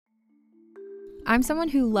I'm someone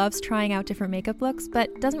who loves trying out different makeup looks,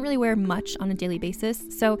 but doesn't really wear much on a daily basis,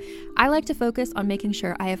 so I like to focus on making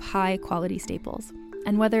sure I have high quality staples.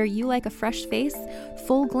 And whether you like a fresh face,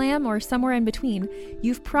 full glam, or somewhere in between,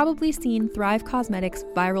 you've probably seen Thrive Causemetics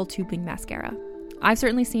Viral Tubing Mascara. I've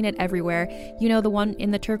certainly seen it everywhere. You know, the one in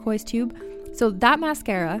the turquoise tube? So that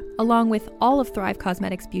mascara, along with all of Thrive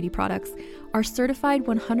Causemetics beauty products, are certified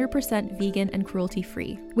 100% vegan and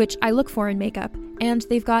cruelty-free, which I look for in makeup, and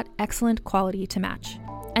they've got excellent quality to match.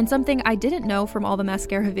 And something I didn't know from all the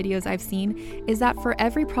mascara videos I've seen is that for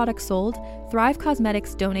every product sold, Thrive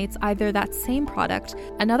Causemetics donates either that same product,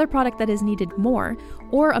 another product that is needed more,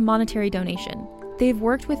 or a monetary donation. They've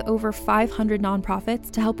worked with over 500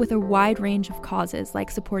 nonprofits to help with a wide range of causes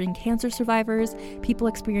like supporting cancer survivors, people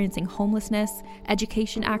experiencing homelessness,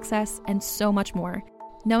 education access, and so much more.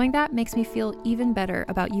 Knowing that makes me feel even better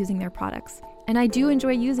about using their products. And I do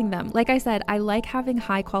enjoy using them. Like I said, I like having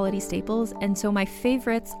high quality staples, and so my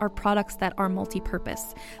favorites are products that are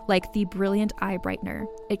multi-purpose, like the Brilliant Eye Brightener.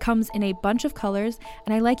 It comes in a bunch of colors,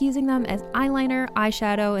 and I like using them as eyeliner,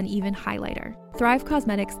 eyeshadow, and even highlighter. Thrive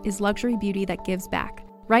Causemetics is luxury beauty that gives back.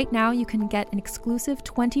 Right now, you can get an exclusive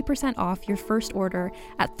 20% off your first order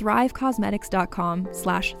at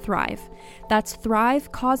thrivecausemetics.com/thrive. That's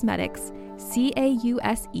Thrive Causemetics,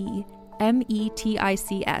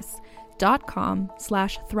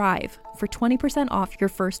 CAUSEMETICS.com/thrive for 20% off your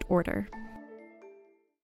first order.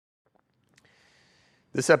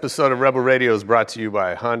 This episode of Rebel Radio is brought to you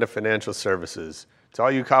by Honda Financial Services. To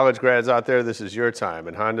all you college grads out there, this is your time,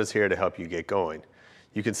 and Honda's here to help you get going.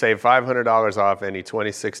 You can save $500 off any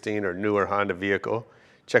 2016 or newer Honda vehicle.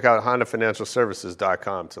 Check out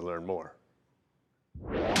HondaFinancialServices.com to learn more.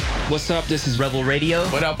 What's up? This is Rebel Radio.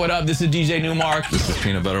 What up? What up? This is DJ Newmark. This is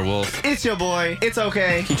Peanut Butter Wolf. It's your boy. It's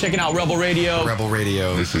okay. Keep checking out Rebel Radio. Rebel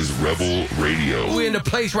Radio. This is Rebel Radio. We're in the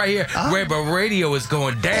place right here. Rebel Radio is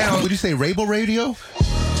going down. What did you say, Rebel Radio?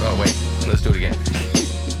 Oh, wait. Let's do it again.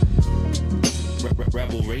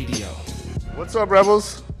 Rebel Radio. What's up,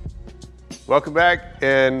 Rebels? Welcome back,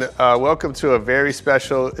 and welcome to a very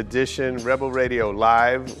special edition, Rebel Radio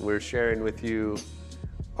Live. We're sharing with you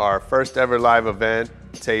our first ever live event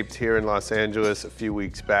taped here in Los Angeles a few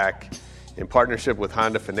weeks back in partnership with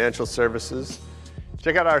Honda Financial Services.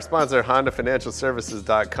 Check out our sponsor,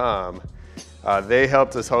 HondaFinancialServices.com. They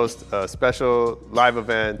helped us host a special live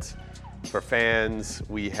event for fans.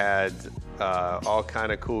 We had all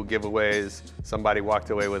kind of cool giveaways. Somebody walked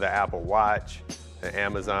away with an Apple Watch, an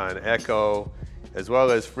Amazon Echo, as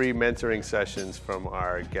well as free mentoring sessions from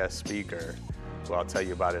our guest speaker, who I'll tell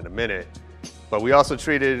you about in a minute. But we also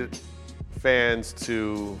treated fans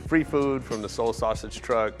to free food from the Soul Sausage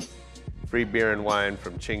Truck, free beer and wine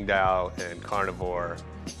from Qingdao and Carnivore,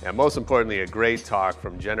 and most importantly, a great talk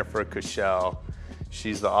from Jennifer Kushel.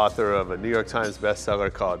 She's the author of a New York Times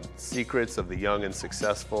bestseller called Secrets of the Young and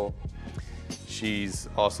Successful. She's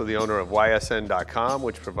also the owner of YSN.com,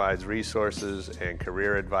 which provides resources and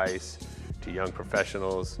career advice to young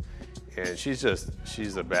professionals. And she's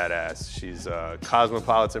a badass. She's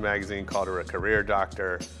Cosmopolitan magazine called her a career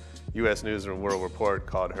doctor. U.S. News and World Report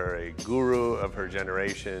called her a guru of her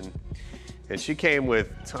generation. And she came with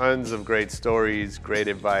tons of great stories, great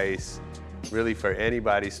advice, really for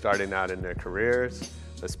anybody starting out in their careers,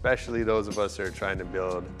 especially those of us that are trying to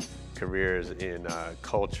build careers in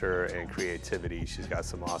culture and creativity. She's got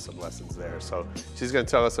some awesome lessons there. So she's going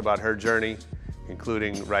to tell us about her journey,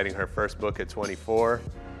 including writing her first book at 24,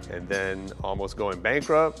 and then almost going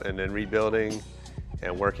bankrupt, and then rebuilding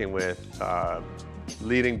and working with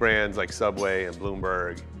leading brands like Subway and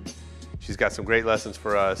Bloomberg. She's got some great lessons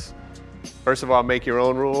for us. First of all, make your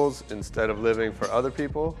own rules instead of living for other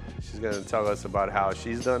people. She's going to tell us about how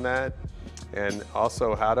she's done that, and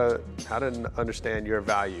also how to understand your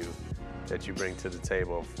value that you bring to the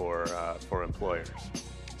table for employers.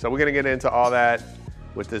 So we're going to get into all that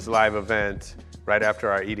with this live event right after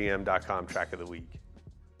our EDM.com track of the week.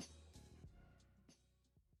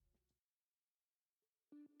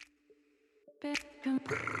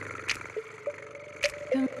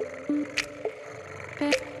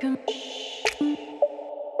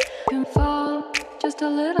 Can fall just a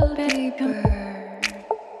little deeper.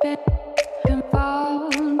 Can fall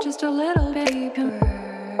just a little deeper.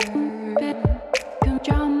 Can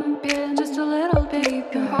jump in just a little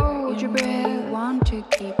deeper. Hold your breath, want to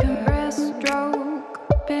keep it. Breaststroke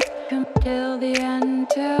till the end,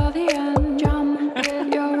 till the end. Jump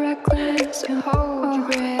in, you're reckless. Can hold your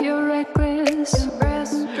breath, you're reckless.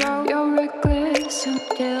 Breaststroke, you're reckless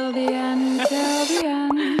till the end, till the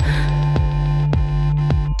end.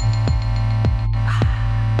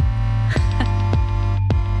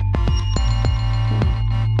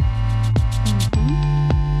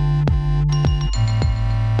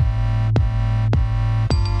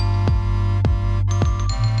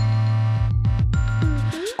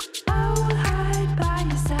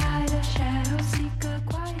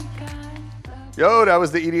 Yo, that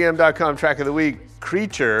was the EDM.com track of the week,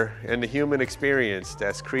 Creature and the Human Experience.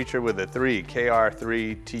 That's Creature with a 3,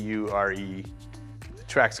 K-R-3-T-U-R-E. The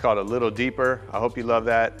track's called A Little Deeper. I hope you love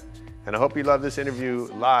that. And I hope you love this interview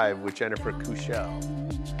live with Jennifer Kushel.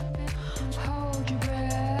 Hold your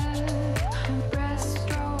breath,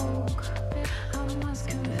 breaststroke. I must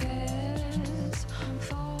confess,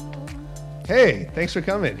 fall. Hey, thanks for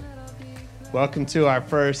coming. Welcome to our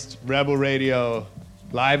first Rebel Radio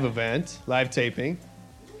live event, live taping.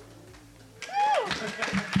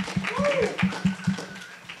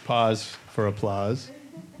 Pause for applause.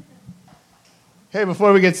 Hey,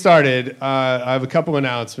 before we get started, I have a couple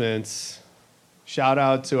announcements. Shout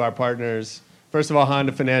out to our partners. First of all,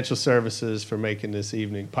 Honda Financial Services for making this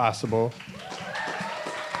evening possible.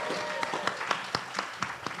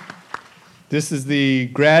 This is the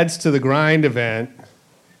Grads to the Grind event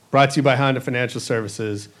brought to you by Honda Financial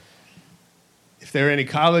Services. If there are any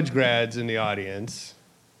college grads in the audience,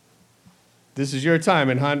 this is your time,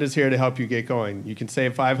 and Honda's here to help you get going. You can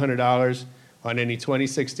save $500 on any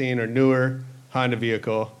 2016 or newer Honda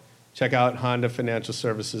vehicle. Check out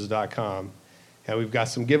HondaFinancialServices.com. And we've got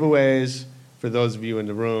some giveaways for those of you in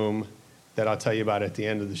the room that I'll tell you about at the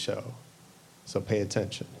end of the show. So pay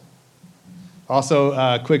attention. Also,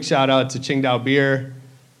 a quick shout out to Qingdao Beer,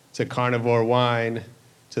 to Carnivore Wine,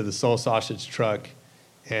 to the Soul Sausage Truck,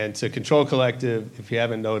 and to Control Collective, if you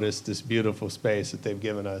haven't noticed this beautiful space that they've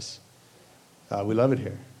given us. We love it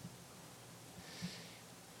here.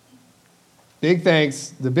 Big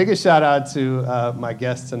thanks. The biggest shout out to my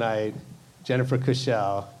guest tonight, Jennifer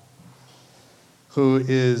Kushel, who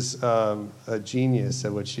is a genius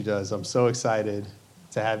at what she does. I'm so excited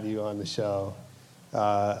to have you on the show.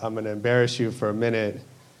 I'm going to embarrass you for a minute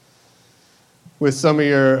with some of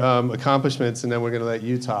your accomplishments, and then we're going to let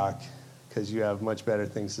you talk because you have much better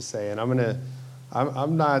things to say. And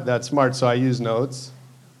I'm not that smart, so I use notes.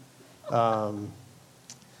 You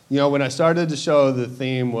know, when I started the show, the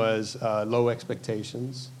theme was low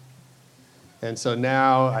expectations. And so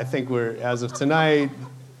now I think as of tonight,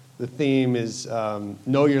 the theme is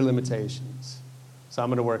know your limitations. So I'm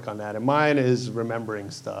going to work on that. And mine is remembering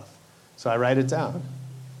stuff. So I write it down.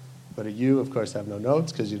 But you, of course, have no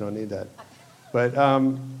notes because you don't need that. But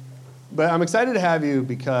I'm excited to have you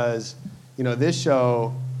because, you know, this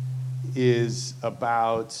show is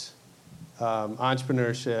about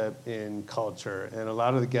entrepreneurship in culture, and a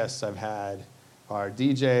lot of the guests I've had are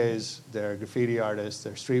DJs, they're graffiti artists,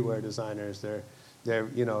 they're streetwear designers, they're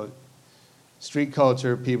you know, street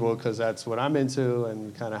culture people because that's what I'm into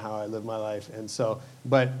and kind of how I live my life. And so,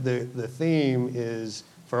 but the theme is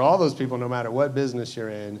for all those people, no matter what business you're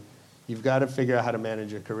in, you've got to figure out how to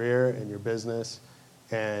manage your career and your business,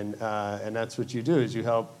 and that's what you do is you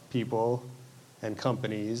help people and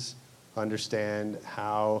companies understand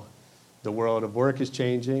how the world of work is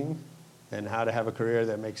changing and how to have a career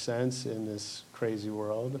that makes sense in this crazy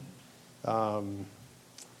world.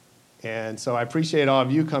 And so I appreciate all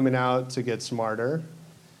of you coming out to get smarter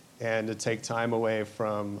and to take time away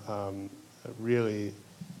from a really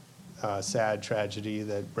sad tragedy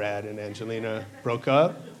that Brad and Angelina broke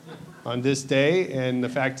up on this day. And the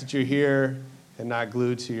fact that you're here and not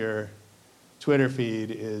glued to your Twitter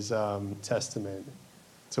feed is testament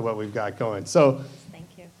to what we've got going. So. Thank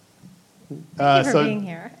you. Thank you for so, being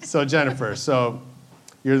here. So Jennifer,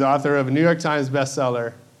 you're the author of a New York Times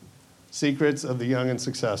bestseller, Secrets of the Young and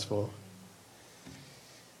Successful.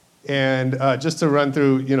 And just to run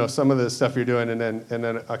through, you know, some of the stuff you're doing, and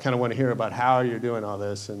then I kind of want to hear about how you're doing all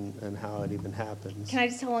this and how it even happens. Can I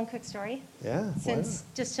just tell one quick story? Yeah.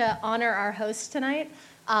 Just to honor our host tonight,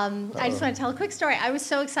 I just want to tell a quick story. I was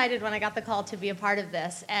so excited when I got the call to be a part of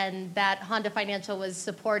this and that Honda Financial was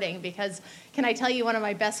supporting because, can I tell you, one of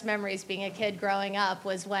my best memories being a kid growing up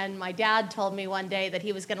was when my dad told me one day that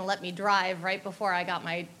he was going to let me drive right before I got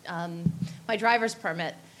my driver's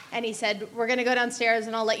permit. And he said, we're going to go downstairs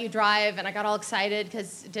and I'll let you drive. And I got all excited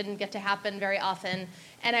because it didn't get to happen very often.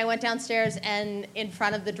 And I went downstairs and in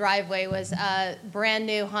front of the driveway was a brand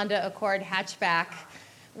new Honda Accord hatchback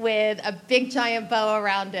with a big giant bow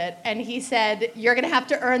around it. And he said, you're going to have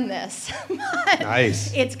to earn this.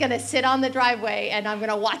 Nice. It's going to sit on the driveway and I'm going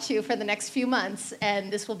to watch you for the next few months. And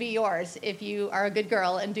this will be yours if you are a good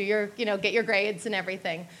girl and do your, get your grades and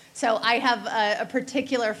everything. So I have a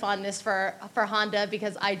particular fondness for Honda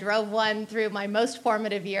because I drove one through my most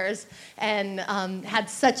formative years and have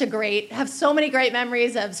so many great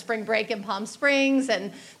memories of spring break in Palm Springs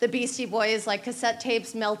and the Beastie Boys like cassette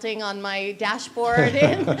tapes melting on my dashboard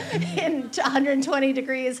in in 120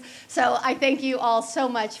 degrees. So I thank you all so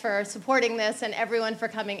much for supporting this and everyone for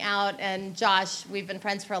coming out. And Josh, we've been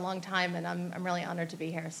friends for a long time, and I'm really honored to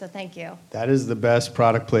be here. So thank you. That is the best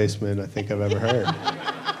product placement I think I've ever heard.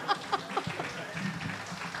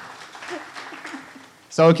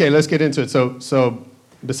 So, okay, let's get into it. So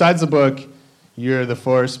besides the book, you're the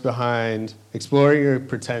force behind Exploring Your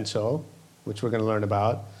Potential, which we're going to learn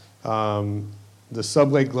about, the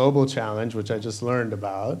Subway Global Challenge, which I just learned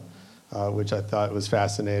about, which I thought was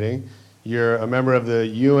fascinating. You're a member of the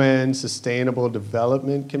UN Sustainable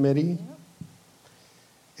Development Committee.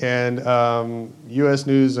 And U.S.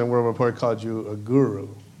 News and World Report called you a guru,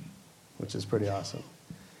 which is pretty awesome.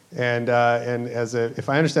 And if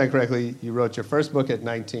I understand correctly, you wrote your first book at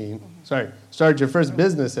 19. Started your first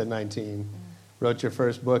business at 19. Wrote your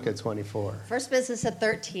first book at 24. First business at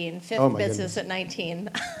 13, fifth business at 19.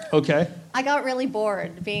 Okay. I got really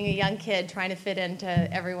bored being a young kid trying to fit into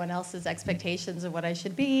everyone else's expectations of what I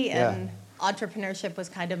should be, and entrepreneurship was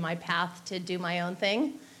kind of my path to do my own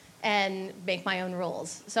thing and make my own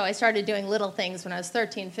rules. So I started doing little things when I was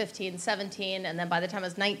 13, 15, 17, and then by the time I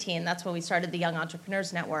was 19, that's when we started the Young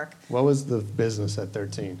Entrepreneurs Network. What was the business at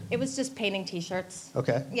 13? It was just painting T-shirts.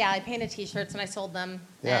 Okay. Yeah, I painted T-shirts and I sold them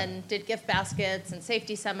and did gift baskets and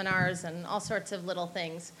safety seminars and all sorts of little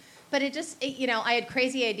things. But I had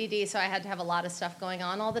crazy ADD, so I had to have a lot of stuff going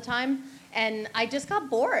on all the time. And I just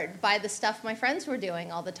got bored by the stuff my friends were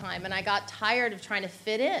doing all the time. And I got tired of trying to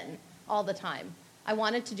fit in all the time. I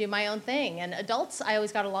wanted to do my own thing. And adults, I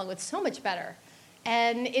always got along with so much better.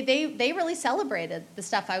 And they really celebrated the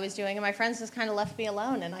stuff I was doing. And my friends just kind of left me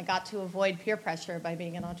alone. And I got to avoid peer pressure by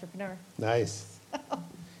being an entrepreneur. Nice.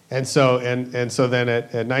 And so then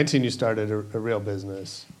at 19, you started a real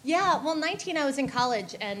business. Yeah, well, 19, I was in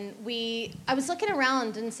college, and I was looking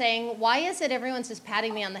around and saying, why is it everyone's just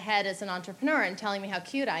patting me on the head as an entrepreneur and telling me how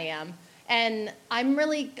cute I am? And I'm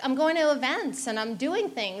going to events, and I'm doing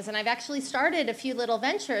things, and I've actually started a few little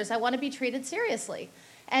ventures. I want to be treated seriously.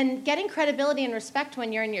 And getting credibility and respect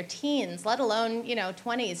when you're in your teens, let alone,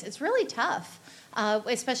 20s, it's really tough,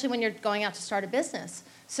 especially when you're going out to start a business.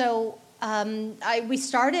 So we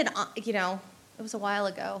started, it was a while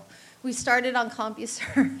ago. We started on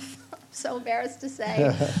CompuServe. I'm so embarrassed to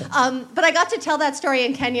say. But I got to tell that story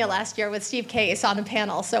in Kenya last year with Steve Case on a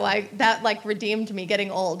panel, so that redeemed me getting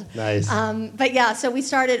old. Nice. But yeah, so we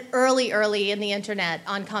started early in the internet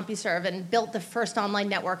on CompuServe and built the first online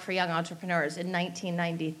network for young entrepreneurs in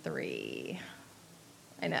 1993.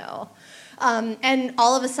 I know. And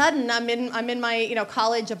all of a sudden, I'm in my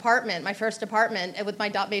college apartment, my first apartment, with my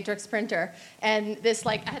dot matrix printer, and this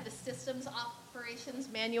I had the systems operations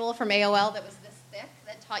manual from AOL that was this thick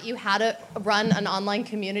that taught you how to run an online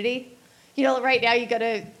community. Right now you go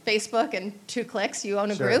to Facebook and 2 clicks, you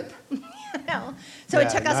own a group. So it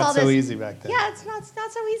took us all this. Not so easy back then. Yeah, it's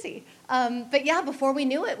not so easy. But yeah, before we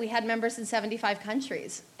knew it, we had members in 75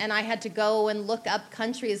 countries. And I had to go and look up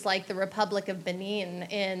countries like the Republic of Benin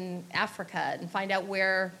in Africa and find out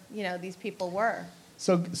where, these people were.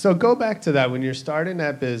 So go back to that. When you're starting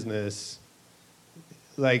that business,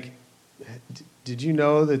 did you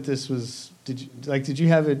know that this was, did you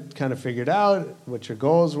have it kind of figured out, what your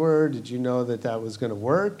goals were? Did you know that was going to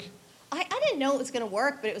work? I didn't know it was going to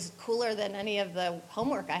work, but it was cooler than any of the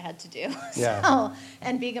homework I had to do. Yeah.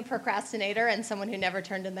 And being a procrastinator and someone who never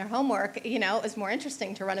turned in their homework, it was more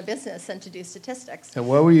interesting to run a business than to do statistics. And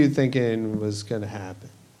what were you thinking was going to happen?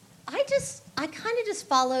 I kind of just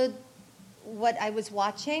followed what I was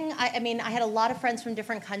watching. I had a lot of friends from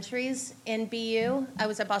different countries in BU. I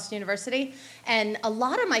was at Boston University. And a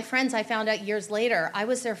lot of my friends, I found out years later, I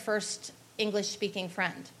was their first English-speaking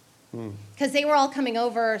friend. Because they were all coming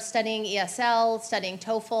over, studying ESL, studying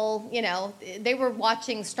TOEFL. They were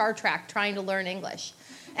watching Star Trek, trying to learn English.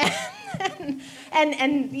 And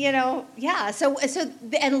So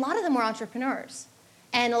a lot of them were entrepreneurs.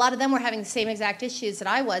 And a lot of them were having the same exact issues that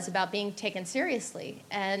I was about being taken seriously.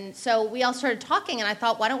 And so we all started talking, and I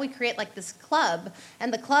thought, why don't we create this club?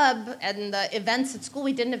 And the club and the events at school,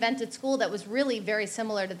 we did an event at school that was really very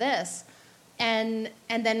similar to this. And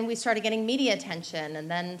then we started getting media attention,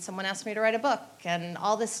 and then someone asked me to write a book, and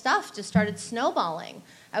all this stuff just started snowballing.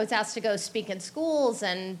 I was asked to go speak in schools,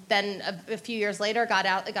 and then a few years later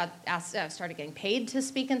I started getting paid to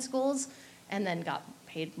speak in schools, and then got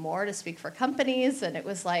paid more to speak for companies, and it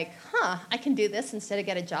was like, I can do this instead of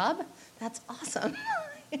get a job? That's awesome.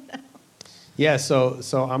 Yeah, so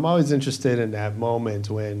I'm always interested in that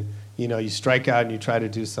moment when, you strike out and you try to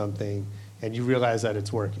do something, and you realize that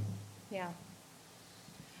it's working. Yeah.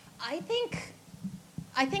 I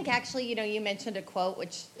think actually, you mentioned a quote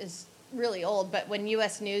which is really old, but when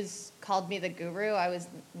U.S. News called me the guru, I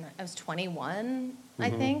was 21, I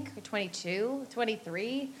think, or 22,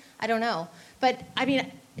 23, I don't know. But I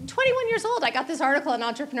mean, 21 years old, I got this article in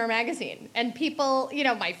Entrepreneur Magazine, and people, you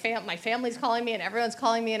know, my family's calling me, and everyone's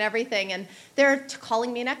calling me and everything, and they're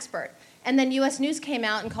calling me an expert. And then U.S. News came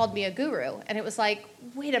out and called me a guru. And it was like,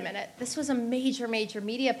 wait a minute, this was a major, major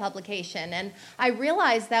media publication. And I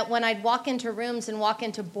realized that when I'd walk into rooms and walk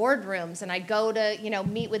into boardrooms and I'd go to, you know,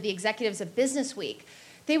 meet with the executives of Business Week,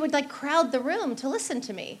 they would like crowd the room to listen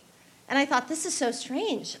to me. And I thought, this is so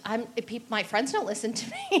strange. My friends don't listen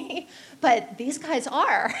to me, but these guys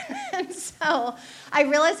are. And so I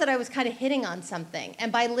realized that I was kind of hitting on something.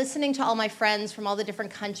 And by listening to all my friends from all the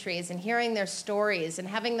different countries and hearing their stories and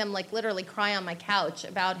having them like literally cry on my couch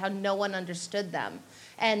about how no one understood them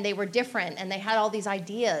and they were different and they had all these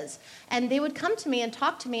ideas, and they would come to me and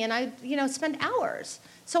talk to me, and I'd, you know, spend hours.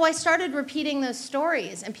 So I started repeating those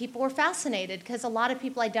stories, and people were fascinated because a lot of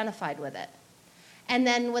people identified with it. And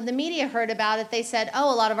then when the media heard about it, they said,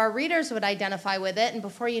 oh, a lot of our readers would identify with it. And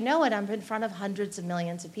before you know it, I'm in front of hundreds of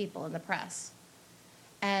millions of people in the press.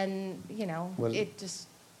 And, you know, it just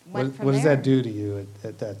went from there. What does that do to you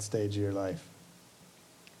at that stage of your life?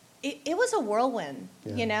 It was a whirlwind,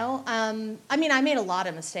 you know. I mean, I made a lot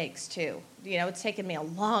of mistakes, too. You know, it's taken me a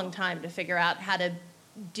long time to figure out how to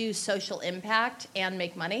do social impact and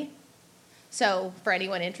make money. So for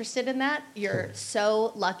anyone interested in that, you're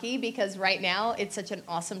so lucky, because right now it's such an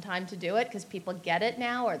awesome time to do it because people get it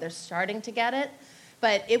now, or they're starting to get it.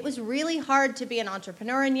 But it was really hard to be an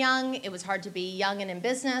entrepreneur and young. It was hard to be young and in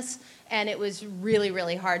business. And it was really,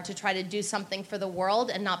 really hard to try to do something for the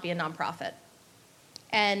world and not be a nonprofit.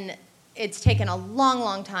 And it's taken a long,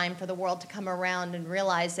 long time for the world to come around and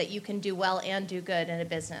realize that you can do well and do good in a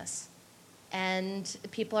business. And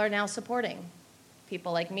people are now supporting.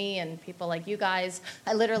 People like me and people like you guys.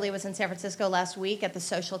 I literally was in San Francisco last week at the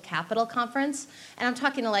Social Capital Conference, and I'm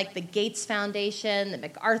talking to like the Gates Foundation, the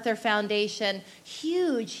MacArthur Foundation,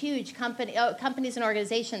 huge companies and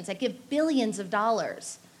organizations that give billions of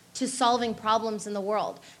dollars to solving problems in the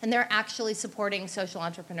world, and they're actually supporting social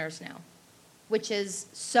entrepreneurs now, which is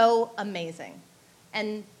so amazing.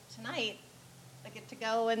 And tonight, I get to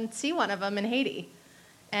go and see one of them in Haiti.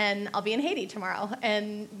 And I'll be in Haiti tomorrow,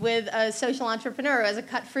 and with a social entrepreneur who has a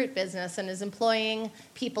cut fruit business and is employing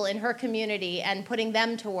people in her community and putting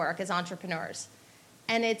them to work as entrepreneurs.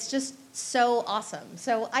 And it's just so awesome.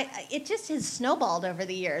 So it just has snowballed over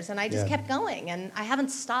the years, and I just kept going, and I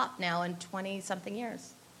haven't stopped now in 20-something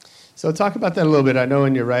years. So talk about that a little bit. I know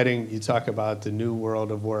in your writing you talk about the new world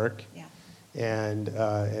of work. Yeah. And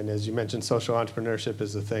as you mentioned, social entrepreneurship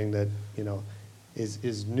is a thing that, you know,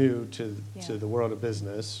 is new to the world of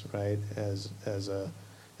business, right? As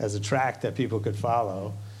a track that people could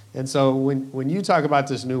follow. And so when you talk about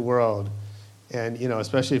this new world, and you know,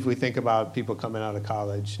 especially if we think about people coming out of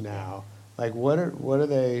college now, like what are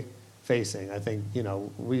they facing? I think, you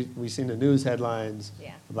know, we've seen the news headlines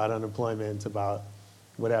about unemployment, about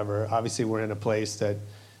whatever. Obviously, we're in a place that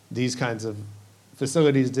these kinds of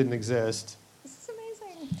facilities didn't exist. This is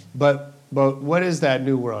amazing. But what is that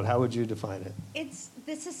new world? How would you define it?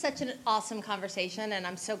 This is such an awesome conversation, and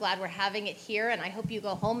I'm so glad we're having it here, and I hope you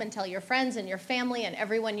go home and tell your friends and your family and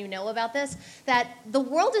everyone you know about this, that the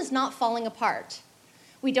world is not falling apart.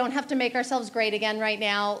 We don't have to make ourselves great again right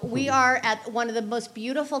now. We are at one of the most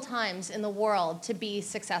beautiful times in the world to be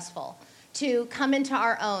successful, to come into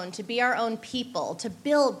our own, to be our own people, to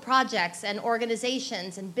build projects and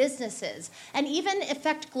organizations and businesses, and even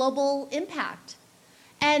affect global impact.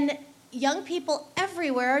 And young people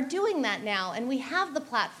everywhere are doing that now, and we have the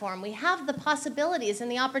platform, we have the possibilities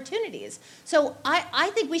and the opportunities. So I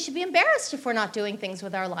think we should be embarrassed if we're not doing things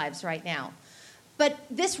with our lives right now. But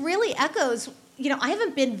this really echoes, you know, I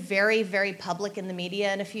haven't been very, very public in the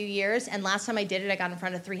media in a few years, and last time I did it, I got in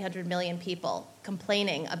front of 300 million people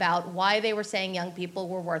complaining about why they were saying young people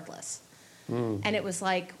were worthless. And it was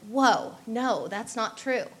like, whoa, no, that's not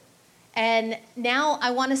true. And now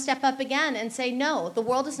I want to step up again and say, no, the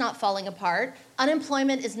world is not falling apart.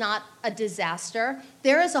 Unemployment is not a disaster.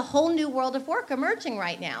 There is a whole new world of work emerging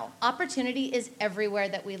right now. Opportunity is everywhere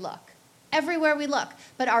that we look. Everywhere we look.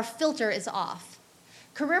 But our filter is off.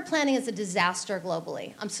 Career planning is a disaster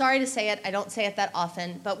globally. I'm sorry to say it. I don't say it that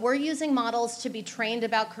often. But we're using models to be trained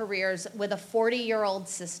about careers with a 40-year-old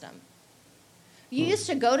system. You used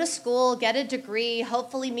to go to school, get a degree,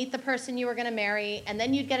 hopefully meet the person you were going to marry, and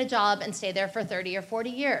then you'd get a job and stay there for 30 or 40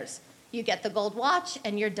 years. You get the gold watch,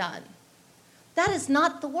 and you're done. That is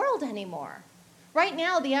not the world anymore. Right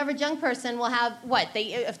now, the average young person will have,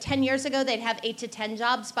 10 years ago, they'd have 8 to 10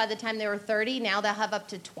 jobs by the time they were 30. Now they'll have up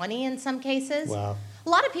to 20 in some cases. Wow. A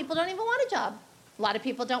lot of people don't even want a job. A lot of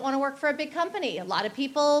people don't want to work for a big company. A lot of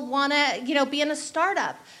people want to, be in a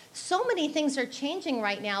startup. So many things are changing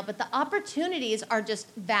right now, but the opportunities are just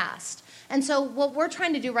vast. And so what we're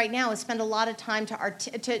trying to do right now is spend a lot of time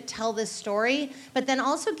to tell this story, but then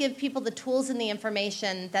also give people the tools and the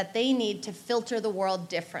information that they need to filter the world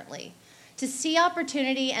differently, to see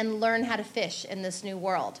opportunity and learn how to fish in this new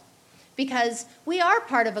world. Because we are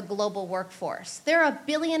part of a global workforce. There are 1.5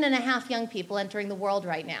 billion young people entering the world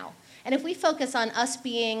right now. And if we focus on us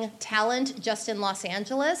being talent just in Los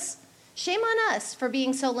Angeles, shame on us for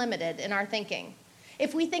being so limited in our thinking.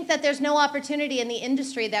 If we think that there's no opportunity in the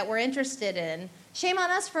industry that we're interested in, shame on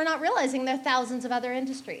us for not realizing there are thousands of other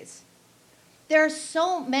industries. There are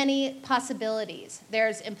so many possibilities.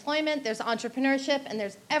 There's employment, there's entrepreneurship, and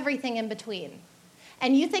there's everything in between.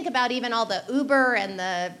 And you think about even all the Uber and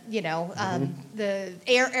the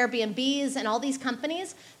Airbnbs and all these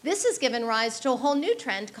companies, this has given rise to a whole new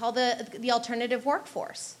trend called the alternative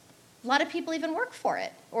workforce. A lot of people even work for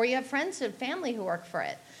it, or you have friends and family who work for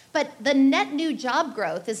it. But the net new job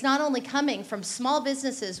growth is not only coming from small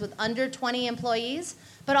businesses with under 20 employees,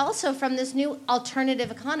 but also from this new alternative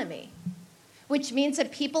economy, which means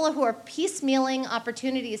that people who are piecemealing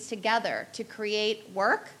opportunities together to create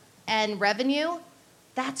work and revenue,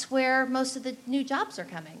 that's where most of the new jobs are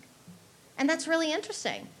coming. And that's really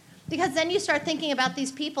interesting. Because then you start thinking about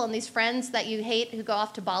these people and these friends that you hate who go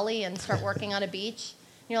off to Bali and start working on a beach.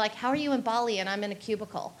 And you're like, how are you in Bali and I'm in a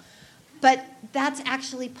cubicle? But that's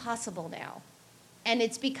actually possible now. And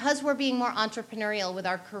it's because we're being more entrepreneurial with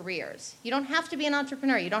our careers. You don't have to be an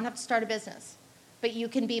entrepreneur. You don't have to start a business. But you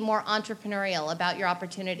can be more entrepreneurial about your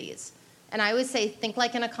opportunities. And I always say, think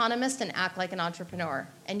like an economist and act like an entrepreneur.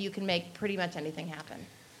 And you can make pretty much anything happen.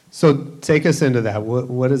 So take us into that.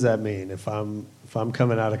 What does that mean? If I'm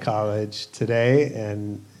coming out of college today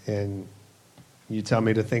and you tell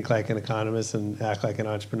me to think like an economist and act like an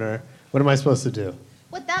entrepreneur, what am I supposed to do?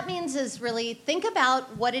 What that means is really think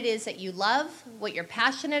about what it is that you love, what you're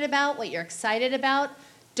passionate about, what you're excited about.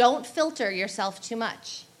 Don't filter yourself too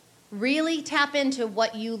much. Really tap into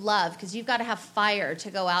what you love, because you've got to have fire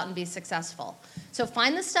to go out and be successful. So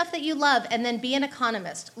find the stuff that you love and then be an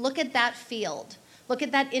economist. Look at that field. Look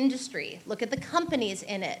at that industry. Look at the companies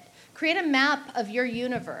in it. Create a map of your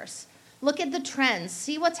universe. Look at the trends.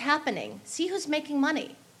 See what's happening. See who's making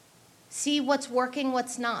money. See what's working,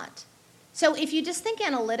 what's not. So if you just think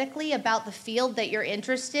analytically about the field that you're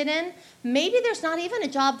interested in, maybe there's not even a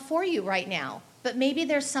job for you right now, but maybe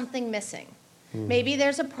there's something missing. Maybe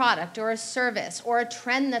there's a product or a service or a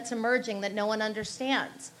trend that's emerging that no one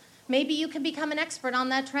understands. Maybe you can become an expert on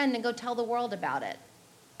that trend and go tell the world about it.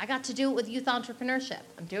 I got to do it with youth entrepreneurship.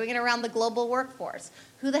 I'm doing it around the global workforce.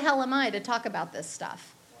 Who the hell am I to talk about this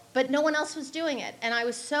stuff? But no one else was doing it. And I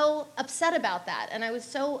was so upset about that. And I was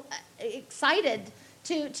so excited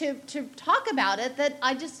to talk about it that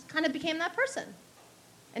I just kind of became that person.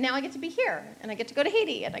 And now I get to be here. And I get to go to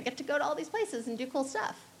Haiti. And I get to go to all these places and do cool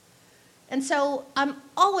stuff. And so I'm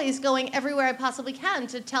always going everywhere I possibly can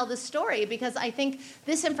to tell this story, because I think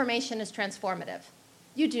this information is transformative.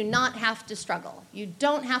 You do not have to struggle. You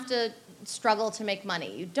don't have to struggle to make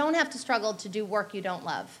money. You don't have to struggle to do work you don't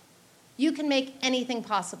love. You can make anything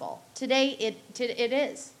possible. Today, it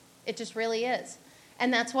is. It just really is.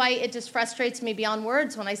 And that's why it just frustrates me beyond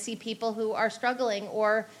words when I see people who are struggling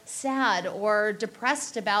or sad or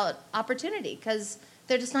depressed about opportunity, because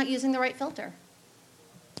they're just not using the right filter.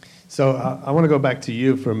 So I want to go back to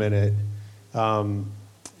you for a minute. And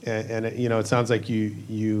it sounds like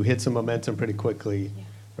you hit some momentum pretty quickly,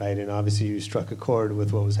 right? And obviously you struck a chord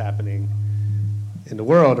with what was happening in the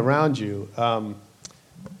world around you.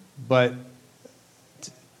 But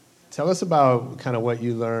tell us about kind of what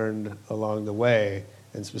you learned along the way,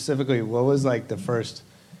 and specifically, what was like the first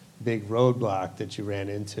big roadblock that you ran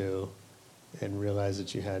into and realized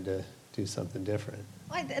that you had to do something different?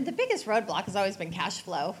 Well, the biggest roadblock has always been cash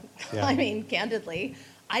flow. Yeah. I mean, candidly,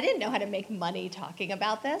 I didn't know how to make money talking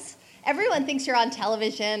about this. Everyone thinks you're on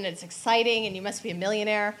television, and it's exciting, and you must be a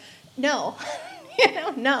millionaire. No,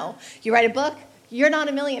 no. You write a book, you're not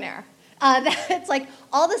a millionaire. It's like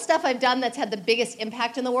all the stuff I've done that's had the biggest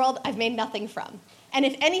impact in the world, I've made nothing from. And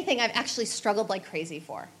if anything, I've actually struggled like crazy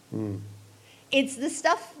for. It's the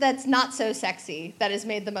stuff that's not so sexy that has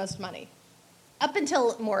made the most money. Up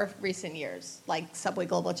until more recent years, like Subway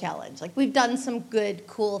Global Challenge. Like, we've done some good,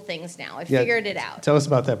 cool things now. I figured it out. Tell us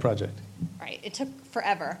about that project. Right. It took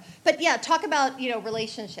forever. But yeah, talk about,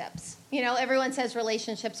 relationships. Everyone says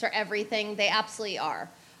relationships are everything. They absolutely are.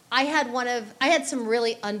 I had some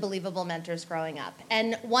really unbelievable mentors growing up.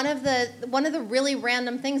 And one of the really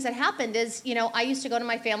random things that happened is, I used to go to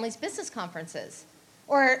my family's business conferences.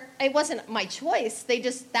 Or it wasn't my choice.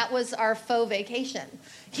 That was our faux vacation,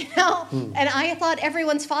 you know? And I thought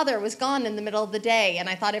everyone's father was gone in the middle of the day, and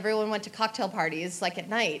I thought everyone went to cocktail parties like at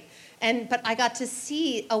night. But I got to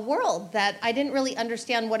see a world that I didn't really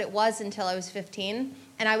understand what it was until I was 15,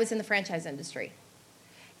 and I was in the franchise industry.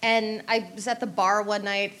 And I was at the bar one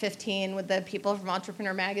night, 15, with the people from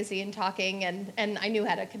Entrepreneur Magazine talking, and I knew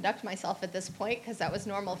how to conduct myself at this point because that was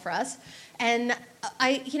normal for us. And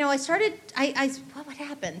what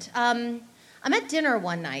happened? I'm at dinner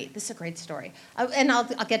one night. This is a great story. And I'll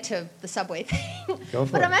get to the Subway thing. Go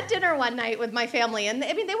for but it. I'm at dinner one night with my family, and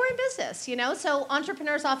I mean, they were in business, you know? So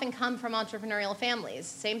entrepreneurs often come from entrepreneurial families.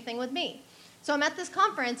 Same thing with me. So I'm at this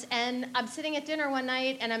conference, and I'm sitting at dinner one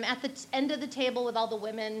night, and I'm at the end of the table with all the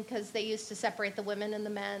women, because they used to separate the women and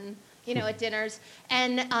the men, you know, at dinners.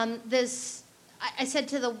 And I said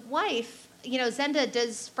to the wife, you know, Zenda,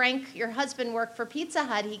 does Frank, your husband, work for Pizza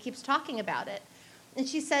Hut? He keeps talking about it. And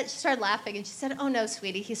she started laughing, and she said, oh, no,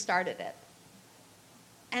 sweetie, he started it.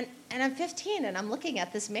 And I'm 15, and I'm looking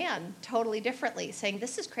at this man totally differently, saying,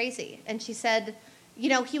 this is crazy. And she said, you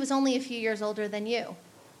know, he was only a few years older than you.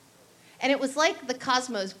 And it was like the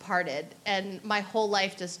cosmos parted, and my whole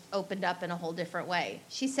life just opened up in a whole different way.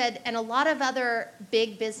 She said, and a lot of other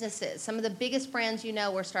big businesses, some of the biggest brands you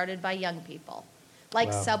know were started by young people,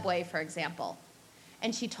 like Subway, for example.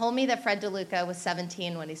 And she told me that Fred DeLuca was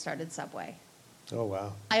 17 when he started Subway. Oh,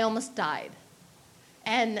 wow. I almost died.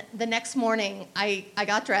 And the next morning, I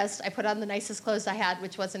got dressed, I put on the nicest clothes I had,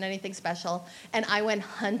 which wasn't anything special, and I went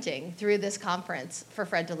hunting through this conference for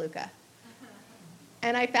Fred DeLuca.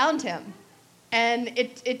 And I found him. And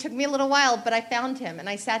it took me a little while, but I found him. And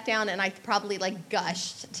I sat down, and I probably, like,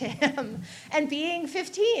 gushed to him. And being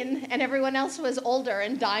 15, and everyone else was older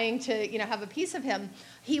and dying to, you know, have a piece of him,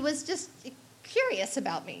 he was just curious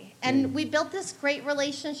about me. And we built this great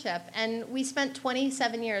relationship. And we spent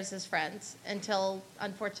 27 years as friends until,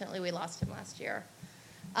 unfortunately, we lost him last year.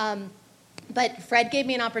 But Fred gave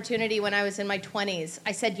me an opportunity when I was in my 20s.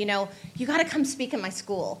 I said, you know, you got to come speak in my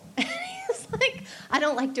school. Like, I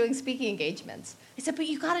don't like doing speaking engagements. I said, but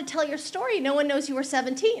you got to tell your story. No one knows you were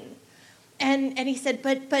 17. And he said,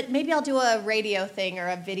 but maybe I'll do a radio thing or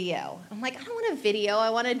a video. I'm like, I don't want a video. I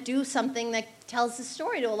want to do something that tells the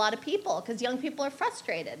story to a lot of people, because young people are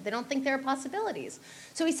frustrated. They don't think there are possibilities.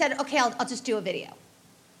 So he said, okay, I'll just do a video.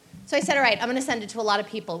 So I said, all right, I'm going to send it to a lot of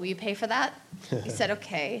people. Will you pay for that? He said,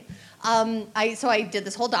 okay. So I did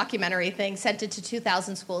this whole documentary thing, sent it to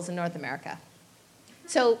 2,000 schools in North America.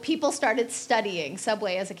 So people started studying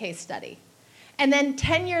Subway as a case study. And then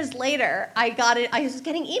 10 years later, I was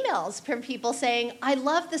getting emails from people saying, I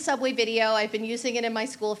love the Subway video. I've been using it in my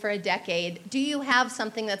school for a decade. Do you have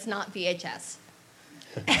something that's not VHS?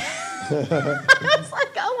 I was like,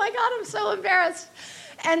 oh my God, I'm so embarrassed.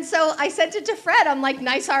 And so I sent it to Fred. I'm like,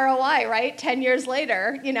 nice ROI, right? 10 years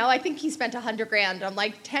later, you know, I think he spent $100,000. I'm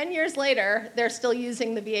like, 10 years later, they're still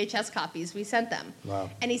using the VHS copies we sent them. Wow.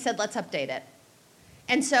 And he said, let's update it.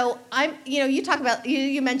 And so you talk about,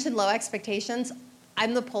 you mentioned low expectations.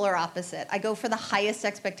 I'm the polar opposite. I go for the highest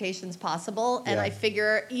expectations possible, and I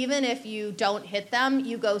figure even if you don't hit them,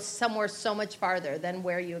 you go somewhere so much farther than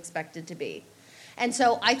where you expected to be. And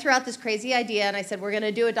so I threw out this crazy idea, and I said, we're going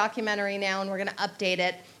to do a documentary now, and we're going to update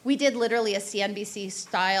it. We did literally a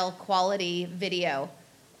CNBC-style quality video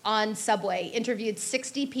on Subway, interviewed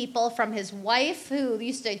 60 people, from his wife, who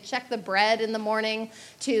used to check the bread in the morning,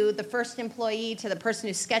 to the first employee, to the person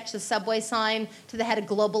who sketched the Subway sign, to the head of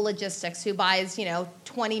global logistics, who buys,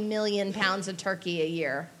 20 million pounds of turkey a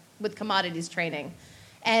year with commodities training.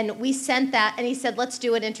 And we sent that, and he said, let's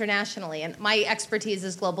do it internationally. And my expertise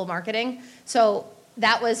is global marketing, so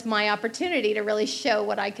that was my opportunity to really show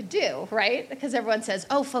what I could do, right? Because everyone says,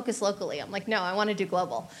 oh, focus locally. I'm like, no, I want to do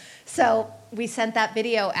global. So we sent that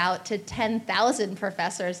video out to 10,000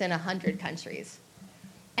 professors in 100 countries.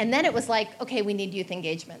 And then it was like, okay, we need youth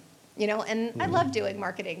engagement, and I love doing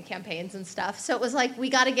marketing campaigns and stuff. So it was like, we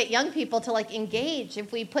got to get young people to engage.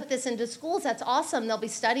 If we put this into schools, that's awesome. They'll be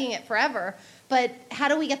studying it forever. But how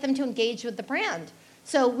do we get them to engage with the brand?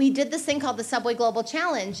 So we did this thing called the Subway Global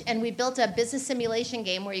Challenge, and we built a business simulation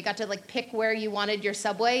game where you got to pick where you wanted your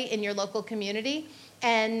Subway in your local community,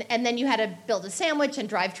 and then you had to build a sandwich and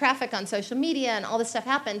drive traffic on social media, and all this stuff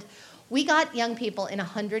happened. We got young people in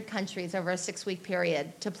 100 countries over a 6-week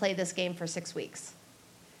period to play this game for 6 weeks.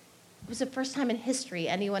 It was the first time in history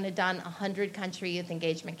anyone had done a 100-country youth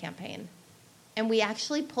engagement campaign, and we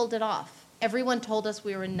actually pulled it off. Everyone told us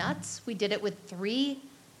we were nuts. We did it with 3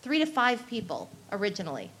 to 5 people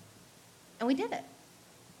originally, and we did it.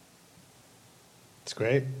 It's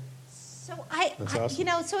great. So That's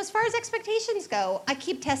awesome. so as far as expectations go, I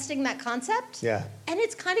keep testing that concept. Yeah. And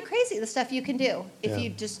it's kind of crazy, the stuff you can do if Yeah. you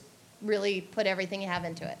just really put everything you have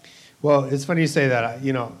into it. Well, it's funny you say that.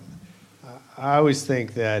 I always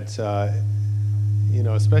think that,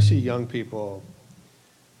 especially young people,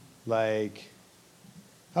 like,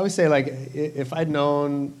 I always say, like, if I'd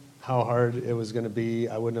known how hard it was going to be,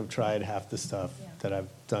 I wouldn't have tried half the stuff that I've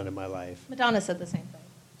done in my life. Madonna said the same thing.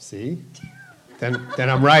 See? Then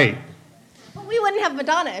I'm right. But we wouldn't have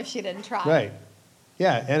Madonna if she didn't try. Right.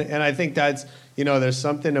 Yeah, and I think that's, there's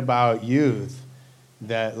something about youth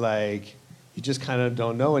that, like, you just kind of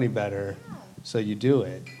don't know any better, so you do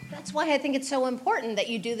it. That's why I think it's so important that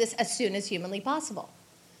you do this as soon as humanly possible.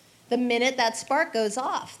 The minute that spark goes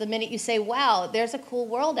off, the minute you say, wow, there's a cool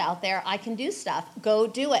world out there, I can do stuff, go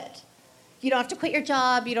do it. You don't have to quit your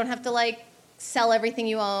job, you don't have to, like, sell everything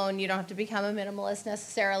you own, you don't have to become a minimalist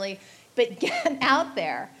necessarily, but get out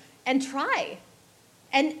there and try.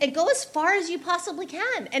 And go as far as you possibly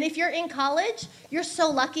can. And if you're in college, you're so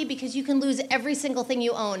lucky because you can lose every single thing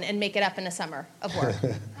you own and make it up in a summer of work.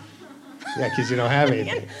 Yeah, because you don't have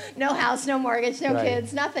anything. No house, no mortgage, no Right.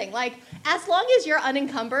 kids, nothing. Like, as long as you're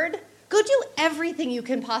unencumbered, go do everything you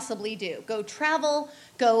can possibly do. Go travel,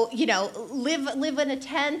 go, live in a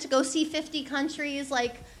tent, go see 50 countries.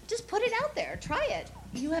 Like, just put it out there. Try it.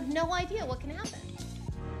 You have no idea what can happen.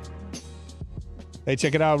 Hey,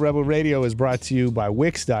 check it out. Rebel Radio is brought to you by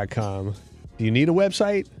Wix.com. Do you need a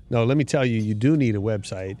website? No, let me tell you, you do need a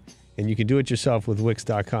website, and you can do it yourself with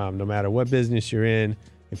Wix.com. No matter what business you're in,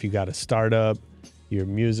 if you got a startup, your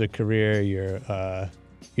music career, your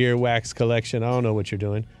earwax collection, I don't know what you're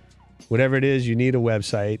doing. Whatever it is, you need a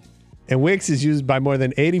website. And Wix is used by more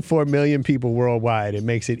than 84 million people worldwide. It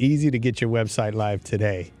makes it easy to get your website live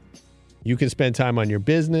today. You can spend time on your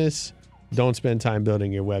business. Don't spend time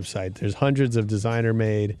building your website. There's hundreds of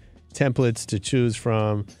designer-made templates to choose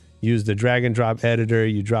from. Use the drag and drop editor.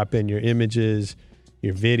 You drop in your images,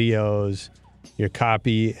 your videos, your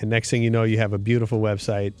copy, and next thing you know, you have a beautiful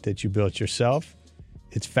website that you built yourself.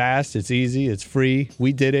 It's fast, it's easy, it's free.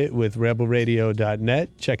 We did it with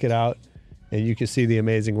rebelradio.net. Check it out, and you can see the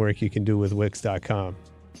amazing work you can do with Wix.com.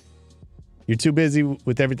 You're too busy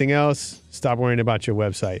with everything else? Stop worrying about your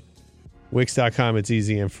website. Wix.com, it's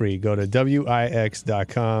easy and free. Go to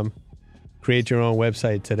Wix.com, create your own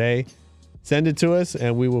website today, send it to us,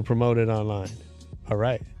 and we will promote it online. All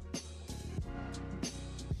right.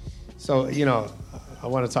 So, I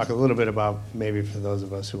want to talk a little bit about, maybe for those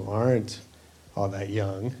of us who aren't all that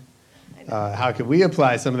young, how could we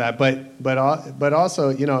apply some of that? But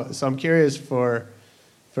also, so I'm curious for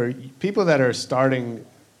people that are starting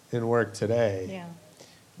in work today. Yeah.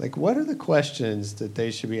 Like, what are the questions that they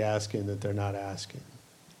should be asking that they're not asking?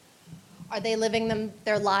 Are they living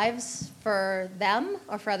their lives for them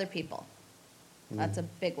or for other people? That's a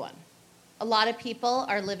big one. A lot of people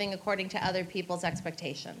are living according to other people's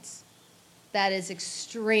expectations. That is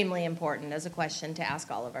extremely important as a question to ask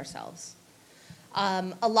all of ourselves.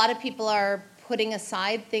 A lot of people are putting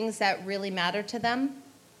aside things that really matter to them,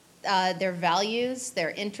 their values, their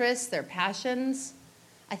interests, their passions.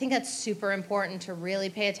 I think that's super important to really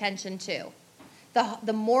pay attention to.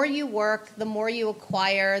 The more you work, the more you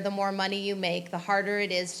acquire, the more money you make, the harder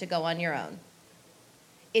it is to go on your own.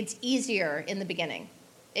 It's easier in the beginning.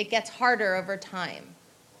 It gets harder over time.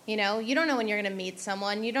 You don't know when you're going to meet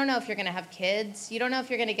someone. You don't know if you're going to have kids. You don't know if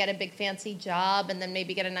you're going to get a big fancy job and then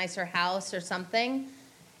maybe get a nicer house or something.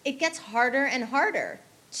 It gets harder and harder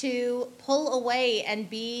to pull away and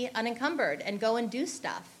be unencumbered and go and do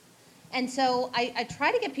stuff. And so I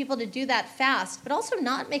try to get people to do that fast, but also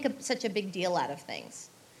not make such a big deal out of things.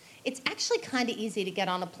 It's actually kind of easy to get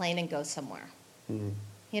on a plane and go somewhere.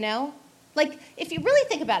 Mm-hmm. Like, if you really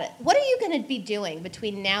think about it, what are you going to be doing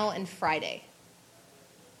between now and Friday?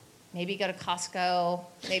 Maybe go to Costco,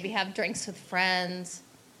 maybe have drinks with friends.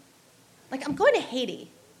 Like, I'm going to Haiti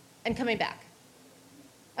and coming back.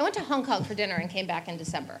 I went to Hong Kong for dinner and came back in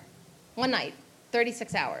December. One night,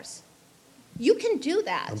 36 hours. You can do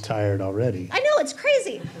that. I'm tired already. I know, it's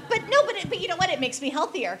crazy. But you know what? It makes me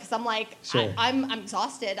healthier because I'm like, sure. I'm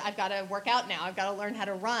exhausted. I've got to work out now. I've got to learn how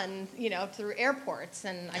to run, through airports,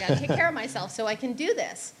 and I got to take care of myself so I can do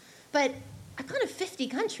this. But I've gone to 50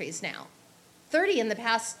 countries now, 30 in the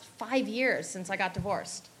past 5 years since I got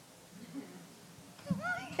divorced.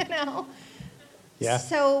 Yeah.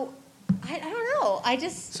 So I don't know.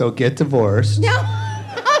 So get divorced. No,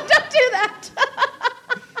 don't do that.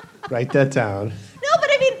 Write that down. No, but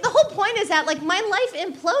the whole point is that, like, my life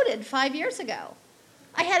imploded 5 years ago.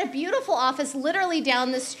 I had a beautiful office literally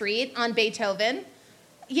down the street on Beethoven.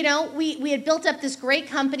 we had built up this great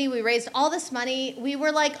company. We raised all this money. We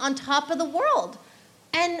were like on top of the world.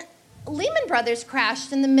 And Lehman Brothers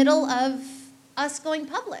crashed in the middle of us going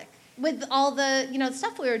public with all the,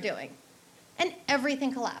 stuff we were doing. And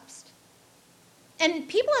everything collapsed. And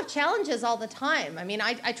people have challenges all the time. I mean,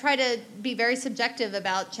 I try to be very subjective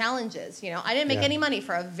about challenges. I didn't make any money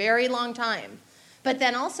for a very long time. But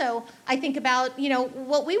then also, I think about,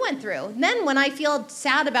 what we went through. And then when I feel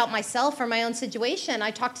sad about myself or my own situation,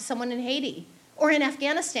 I talk to someone in Haiti or in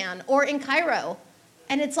Afghanistan or in Cairo.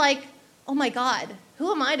 And it's like, oh my God,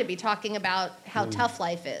 who am I to be talking about how tough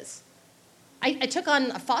life is? I took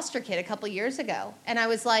on a foster kid a couple years ago, and I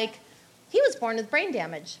was like, he was born with brain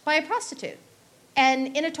damage by a prostitute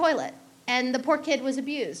and in a toilet. And the poor kid was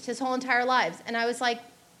abused his whole entire lives. And I was like,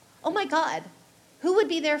 oh my God, who would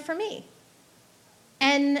be there for me?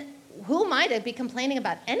 And who am I to be complaining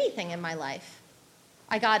about anything in my life?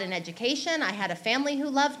 I got an education. I had a family who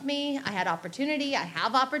loved me. I had opportunity. I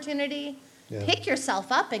have opportunity. Yeah. Pick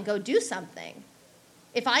yourself up and go do something.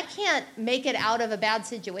 If I can't make it out of a bad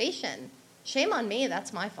situation, shame on me.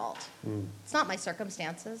 That's my fault. It's not my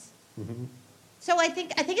circumstances. Mm-hmm. So I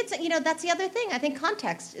think it's, that's the other thing. I think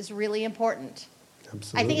context is really important.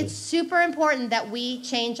 Absolutely. I think it's super important that we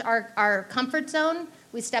change our comfort zone.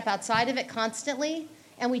 We step outside of it constantly,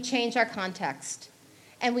 and we change our context.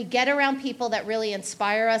 And we get around people that really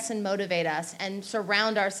inspire us and motivate us and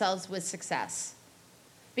surround ourselves with success.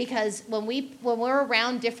 Because when we're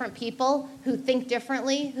around different people who think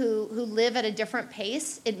differently, who live at a different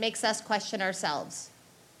pace, it makes us question ourselves.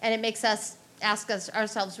 And it makes us ask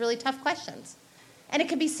ourselves really tough questions. And it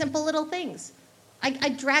could be simple little things. I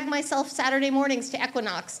drag myself Saturday mornings to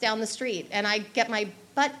Equinox down the street, and I get my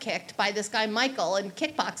butt kicked by this guy Michael in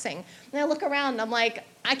kickboxing. And I look around, and I'm like,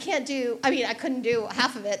 I couldn't do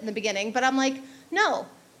half of it in the beginning, but I'm like, no,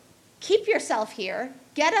 keep yourself here,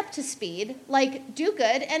 get up to speed, do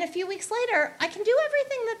good, and a few weeks later, I can do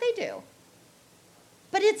everything that they do.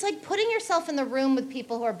 But it's like putting yourself in the room with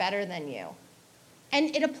people who are better than you.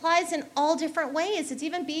 And it applies in all different ways. It's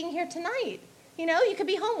even being here tonight. You could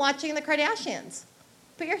be home watching the Kardashians,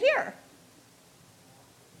 but you're here.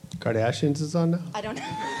 Kardashians is on now? I don't know.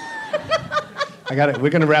 We're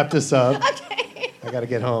going to wrap this up. Okay. I got to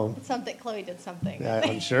get home. Chloe did something. Yeah,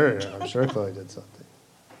 I'm sure Chloe did something.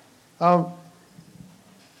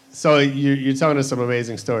 So you're telling us some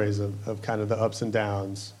amazing stories of kind of the ups and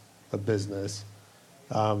downs of business.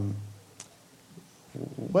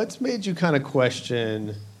 What's made you kind of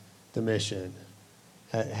question the mission?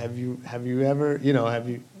 Have you ever, have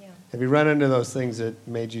you run into those things that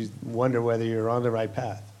made you wonder whether you're on the right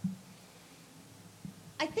path?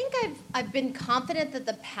 I think I've been confident that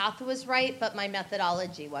the path was right, but my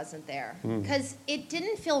methodology wasn't there. Because it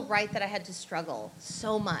didn't feel right that I had to struggle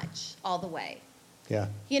so much all the way. Yeah.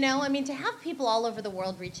 To have people all over the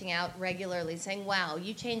world reaching out regularly saying, wow,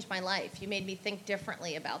 you changed my life. You made me think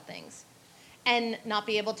differently about things. And not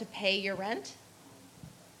be able to pay your rent,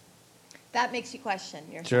 that makes you question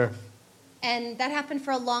yourself. Sure. And that happened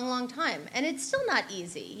for a long, long time. And it's still not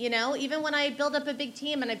easy, Even when I build up a big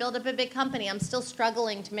team and I build up a big company, I'm still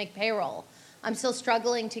struggling to make payroll. I'm still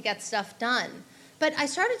struggling to get stuff done. But I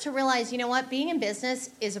started to realize, being in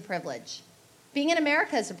business is a privilege. Being in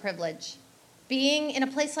America is a privilege. Being in a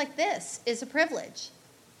place like this is a privilege.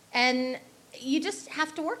 And you just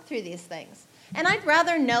have to work through these things. And I'd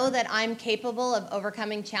rather know that I'm capable of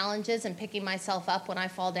overcoming challenges and picking myself up when I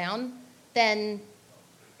fall down than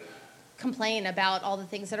complain about all the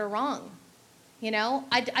things that are wrong.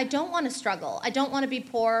 I don't want to struggle. I don't want to be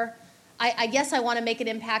poor. I guess I want to make an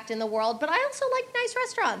impact in the world, but I also like nice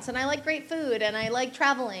restaurants, and I like great food, and I like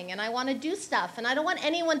traveling, and I want to do stuff, and I don't want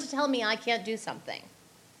anyone to tell me I can't do something.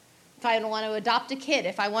 If I want to adopt a kid,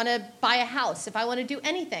 if I want to buy a house, if I want to do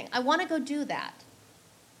anything, I want to go do that.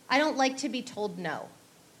 I don't like to be told no.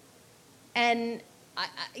 And,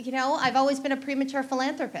 I've always been a premature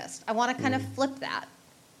philanthropist. I want to kind of flip that.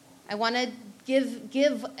 I want to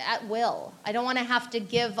give at will. I don't want to have to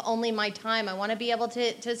give only my time. I want to be able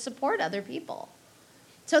to support other people.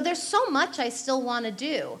 So there's so much I still want to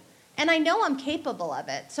do. And I know I'm capable of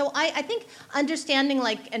it. So I think understanding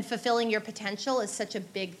and fulfilling your potential is such a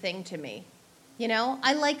big thing to me.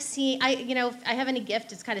 I like seeing, if I have any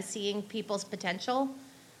gift, it's kind of seeing people's potential.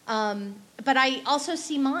 But I also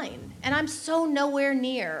see mine. And I'm so nowhere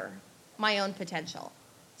near my own potential.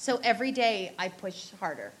 So every day I push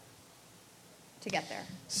harder to get there.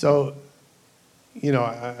 So,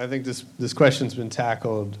 I think this question's been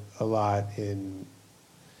tackled a lot in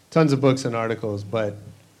tons of books and articles, but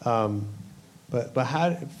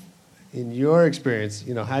how, in your experience,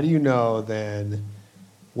 how do you know then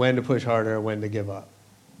when to push harder, when to give up?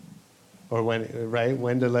 or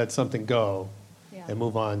when to let something go Yeah. and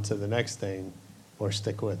move on to the next thing, or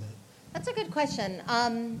stick with it? That's a good question.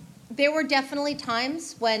 There were definitely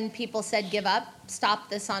times when people said, give up, stop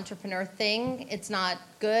this entrepreneur thing. It's not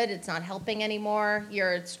good. It's not helping anymore.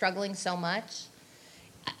 You're struggling so much.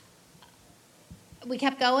 We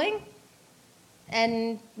kept going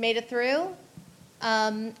and made it through.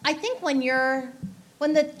 I think when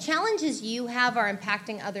the challenges you have are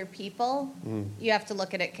impacting other people, you have to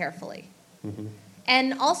look at it carefully. Mm-hmm.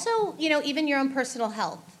 And also, even your own personal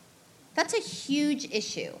health. That's a huge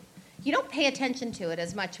issue. You don't pay attention to it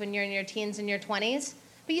as much when you're in your teens and your 20s,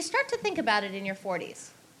 but you start to think about it in your 40s.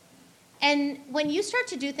 And when you start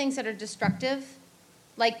to do things that are destructive,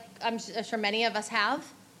 like I'm sure many of us have,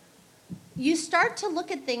 you start to look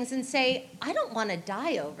at things and say, I don't want to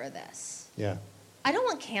die over this. Yeah. I don't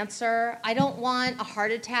want cancer. I don't want a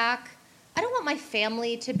heart attack. I don't want my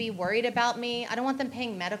family to be worried about me. I don't want them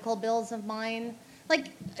paying medical bills of mine. Like,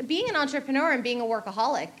 being an entrepreneur and being a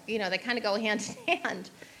workaholic, they kind of go hand in hand.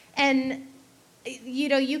 And,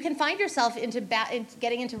 you can find yourself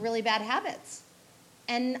getting into really bad habits.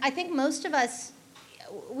 And I think most of us,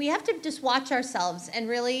 we have to just watch ourselves and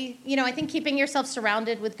really, I think keeping yourself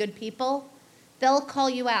surrounded with good people, they'll call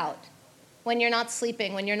you out when you're not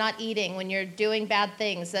sleeping, when you're not eating, when you're doing bad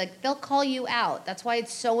things. Like, they'll call you out. That's why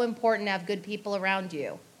it's so important to have good people around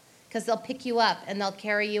you, because they'll pick you up and they'll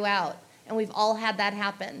carry you out. And we've all had that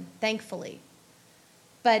happen, thankfully.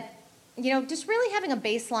 But, just really having a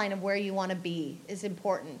baseline of where you want to be is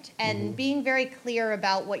important. And being very clear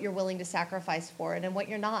about what you're willing to sacrifice for it and what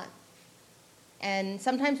you're not. And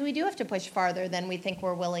sometimes we do have to push farther than we think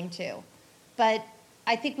we're willing to. But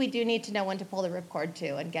I think we do need to know when to pull the ripcord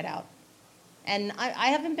too and get out. And I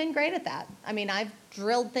haven't been great at that. I mean, I've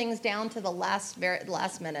drilled things down to the last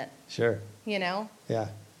minute. Sure. Yeah.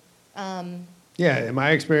 Yeah, in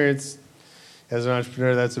my experience as an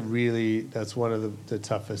entrepreneur, that's one of the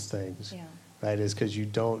toughest things. Yeah. Right, is because you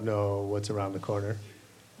don't know what's around the corner.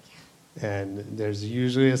 Yeah. And there's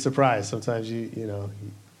usually a surprise. Sometimes you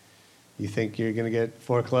think you're going to get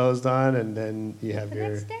foreclosed on, and then you have the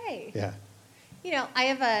next day. Yeah. I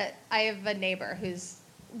have a neighbor who's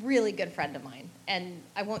a really good friend of mine, and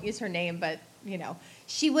I won't use her name, but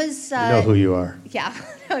she was. You know who you are. Yeah,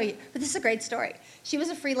 but this is a great story. She was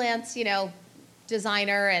a freelance,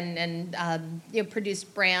 designer and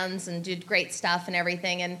produced brands and did great stuff and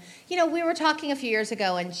everything. And we were talking a few years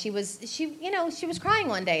ago, and she was crying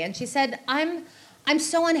one day, and she said, "I'm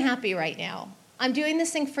so unhappy right now. I'm doing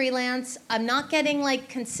this thing freelance. I'm not getting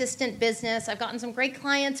consistent business. I've gotten some great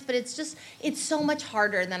clients, but it's so much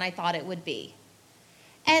harder than I thought it would be."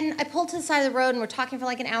 And I pulled to the side of the road, and we're talking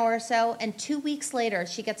for an hour or so, and 2 weeks later,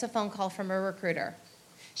 she gets a phone call from a recruiter.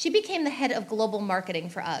 She became the head of global marketing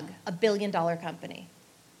for UGG, a $1 billion company,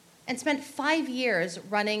 and spent 5 years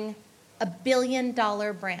running a $1 billion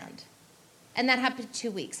brand. And that happened 2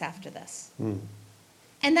 weeks after this.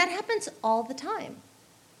 And that happens all the time.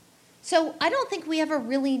 So I don't think we ever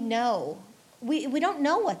really know. We don't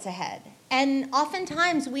know what's ahead. And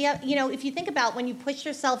oftentimes we have, if you think about when you push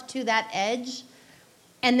yourself to that edge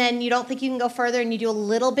and then you don't think you can go further and you do a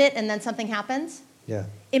little bit and then something happens. Yeah.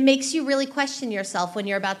 It makes you really question yourself when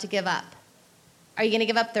you're about to give up. Are you going to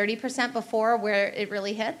give up 30% before where it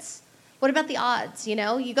really hits? What about the odds? You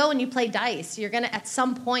go and you play dice. You're going to, at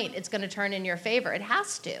some point, it's going to turn in your favor. It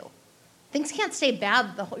has to. Things can't stay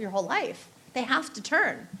bad your whole life. They have to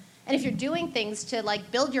turn. And if you're doing things to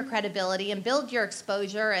build your credibility and build your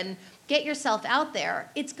exposure and get yourself out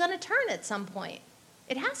there, it's going to turn at some point.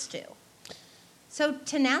 It has to. So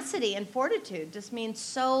tenacity and fortitude just means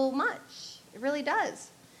so much. It really does.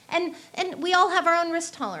 And we all have our own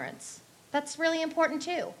risk tolerance. That's really important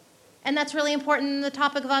too. And that's really important in the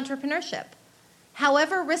topic of entrepreneurship.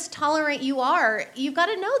 However risk tolerant you are, you've got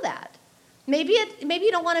to know that. Maybe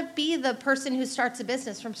you don't want to be the person who starts a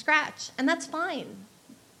business from scratch, and that's fine.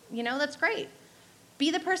 That's great.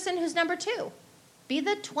 Be the person who's number 2. Be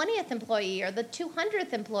the 20th employee or the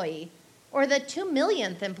 200th employee or the 2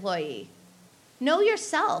 millionth employee. Know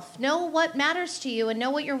yourself, know what matters to you, and know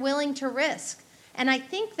what you're willing to risk. And I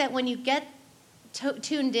think that when you get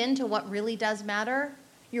tuned in to what really does matter,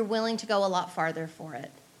 you're willing to go a lot farther for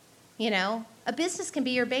it. A business can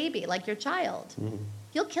be your baby, like your child. Mm-hmm.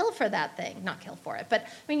 You'll kill for that thing. Not kill for it, but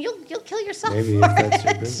you'll kill yourself Maybe for if that's it.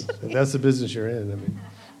 your business. If that's the business you're in.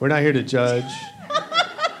 We're not here to judge.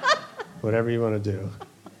 Whatever you want to do.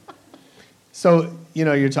 So,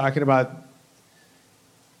 you're talking about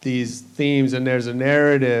these themes, and there's a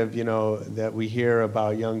narrative, that we hear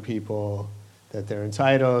about young people, that they're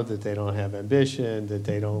entitled, that they don't have ambition, that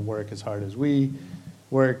they don't work as hard as we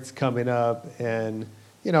worked coming up. And,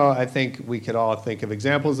 I think we could all think of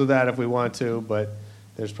examples of that if we want to, but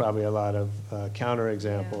there's probably a lot of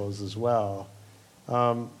counterexamples as well.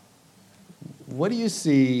 What do you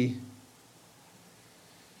see?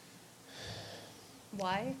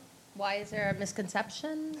 Why? Why is there a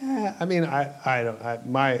misconception? I mean,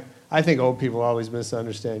 I think old people always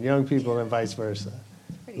misunderstand young people and vice versa.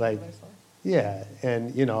 Pretty Like, universal. yeah,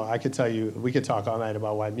 and I could tell you, we could talk all night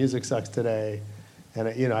about why music sucks today, and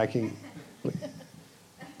I can.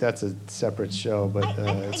 That's a separate show, but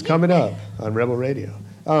it's coming up on Rebel Radio.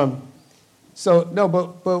 So no,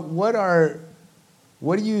 but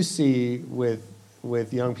what do you see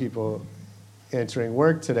with young people entering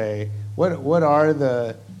work today? What are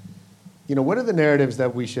the narratives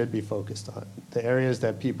that we should be focused on? The areas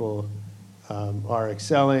that people are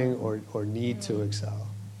excelling or need to excel?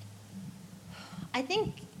 I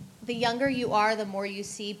think the younger you are, the more you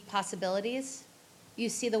see possibilities. You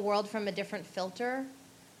see the world from a different filter.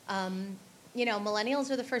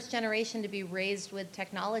 Millennials are the first generation to be raised with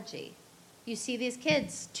technology. You see these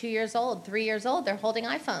kids, 2 years old, 3 years old, they're holding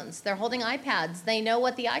iPhones, they're holding iPads, they know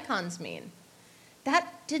what the icons mean.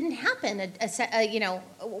 That didn't happen,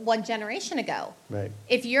 one generation ago. Right.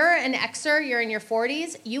 If you're an Xer, you're in your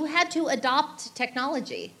 40s, you had to adopt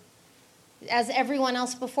technology as everyone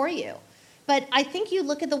else before you. But I think you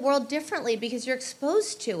look at the world differently because you're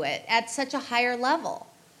exposed to it at such a higher level.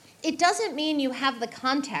 It doesn't mean you have the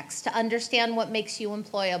context to understand what makes you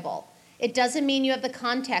employable. It doesn't mean you have the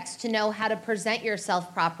context to know how to present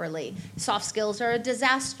yourself properly. Soft skills are a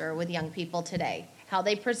disaster with young people today. How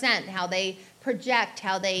they present, how they project,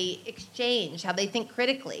 how they exchange, how they think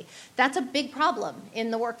critically. That's a big problem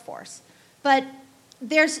in the workforce. But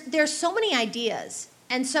there's so many ideas.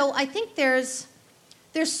 And so I think there's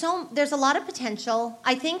a lot of potential.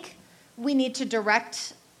 I think we need to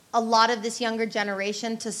direct a lot of this younger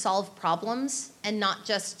generation to solve problems and not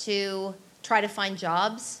just to try to find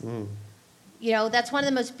jobs. That's one of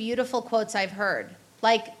the most beautiful quotes I've heard.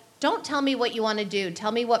 Like, don't tell me what you want to do.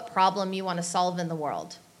 Tell me what problem you want to solve in the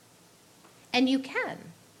world. And you can,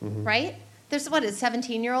 right? There's, a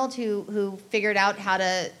 17-year-old who figured out how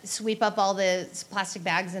to sweep up all the plastic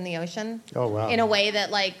bags in the ocean. Oh, wow. In a way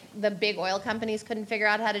that, like, the big oil companies couldn't figure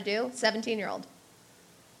out how to do. 17-year-old.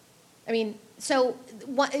 I mean, so,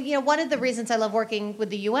 one of the reasons I love working with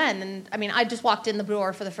the UN, and I mean, I just walked in the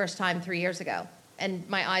door for the first time 3 years ago, and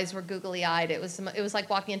my eyes were googly-eyed. It was like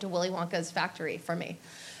walking into Willy Wonka's factory for me.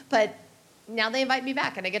 But now they invite me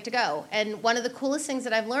back, and I get to go. And one of the coolest things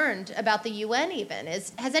that I've learned about the UN even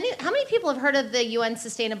is, how many people have heard of the UN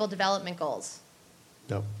Sustainable Development Goals?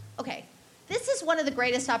 No. Okay. This is one of the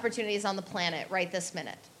greatest opportunities on the planet right this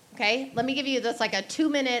minute. Okay? Let me give you this like a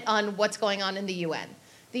 2-minute on what's going on in the UN.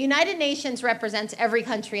 The United Nations represents every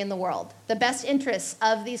country in the world, the best interests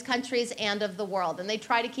of these countries and of the world, and they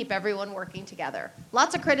try to keep everyone working together.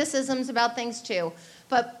 Lots of criticisms about things too,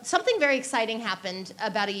 but something very exciting happened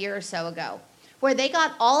about a year or so ago, where they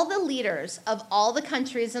got all the leaders of all the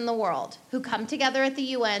countries in the world who come together at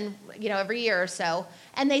the UN, every year or so,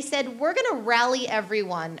 and they said, we're going to rally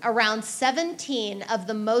everyone around 17 of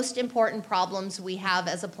the most important problems we have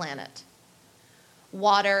as a planet.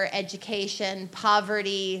 Water, education,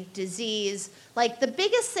 poverty, disease, like the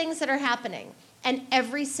biggest things that are happening. And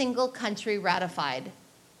every single country ratified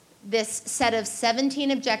this set of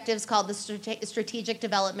 17 objectives called the Strategic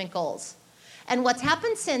Development Goals. And what's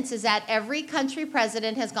happened since is that every country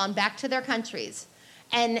president has gone back to their countries,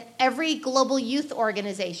 and every global youth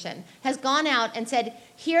organization has gone out and said,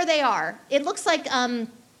 here they are. It looks like a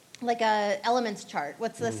elements chart.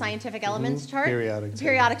 What's the scientific elements chart?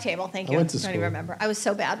 Periodic table. Thank I you. went to I don't school. even remember. I was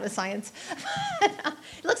so bad with science. It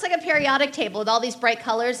looks like a periodic table with all these bright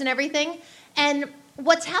colors and everything. And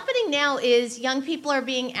what's happening now is young people are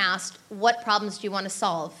being asked, what problems do you want to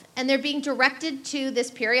solve? And they're being directed to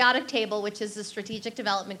this periodic table, which is the Strategic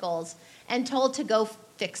Development Goals, and told to go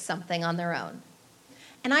fix something on their own.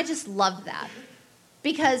 And I just love that,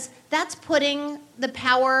 because that's putting the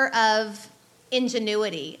power of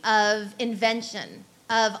ingenuity, of invention,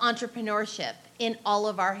 of entrepreneurship in all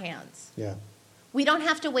of our hands. Yeah. We don't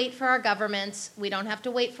have to wait for our governments. We don't have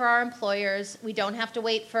to wait for our employers. We don't have to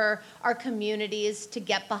wait for our communities to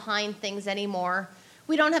get behind things anymore.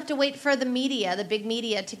 We don't have to wait for the media, the big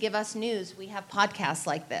media, to give us news. We have podcasts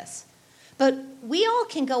like this. But we all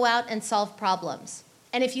can go out and solve problems.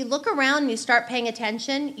 And if you look around and you start paying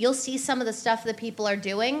attention, you'll see some of the stuff that people are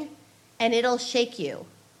doing, and it'll shake you.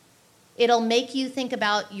 It'll make you think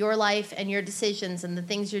about your life and your decisions and the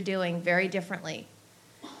things you're doing very differently.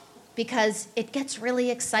 Because it gets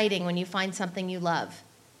really exciting when you find something you love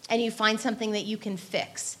and you find something that you can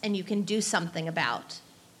fix and you can do something about.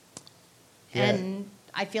 Yeah. And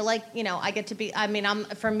I feel like, I get to be,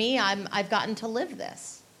 I've gotten to live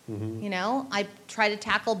this. I try to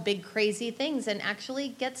tackle big, crazy things and actually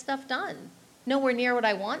get stuff done. Nowhere near what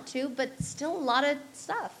I want to, but still a lot of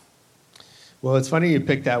stuff. Well, it's funny you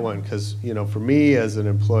picked that one because, for me as an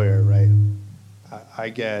employer, right, I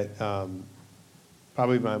get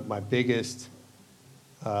probably my biggest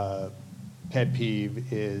pet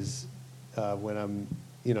peeve is when I'm,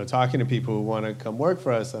 talking to people who want to come work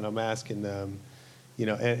for us and I'm asking them,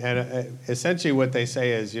 and essentially what they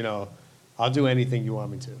say is, I'll do anything you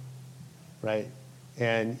want me to, right?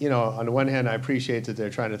 And, on the one hand, I appreciate that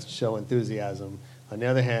they're trying to show enthusiasm. On the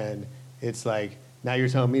other hand, it's like, now you're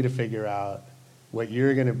telling me to figure out what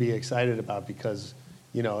you're going to be excited about because,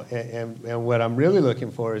 and what I'm really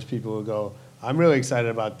looking for is people who go, I'm really excited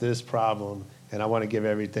about this problem and I want to give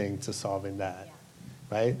everything to solving that,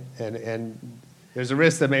 right? And there's a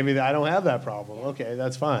risk that maybe I don't have that problem. Okay,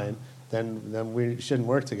 that's fine. Then we shouldn't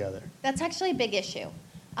work together. That's actually a big issue.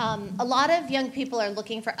 A lot of young people are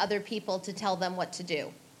looking for other people to tell them what to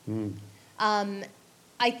do.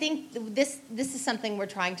 I think this is something we're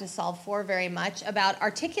trying to solve for very much, about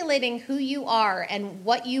articulating who you are and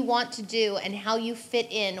what you want to do and how you fit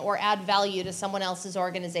in or add value to someone else's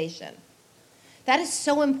organization. That is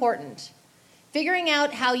so important. Figuring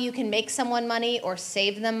out how you can make someone money or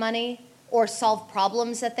save them money or solve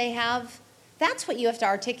problems that they have, that's what you have to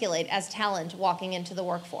articulate as talent walking into the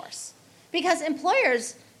workforce. Because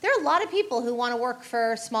employers, there are a lot of people who want to work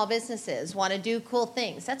for small businesses, want to do cool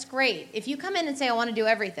things. That's great. If you come in and say, I want to do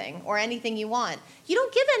everything or anything you want, you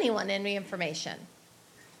don't give anyone any information.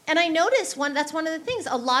 And I notice that's one of the things.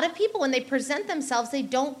 A lot of people, when they present themselves, they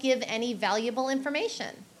don't give any valuable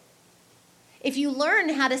information. If you learn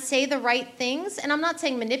how to say the right things, and I'm not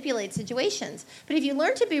saying manipulate situations, but if you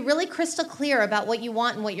learn to be really crystal clear about what you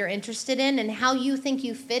want and what you're interested in and how you think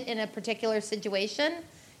you fit in a particular situation,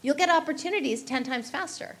 you'll get opportunities 10 times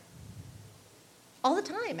faster. All the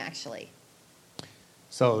time, actually.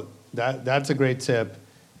 So that's a great tip.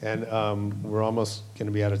 And we're almost going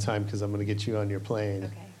to be out of time because I'm going to get you on your plane.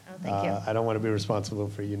 Okay. Oh, thank you. I don't want to be responsible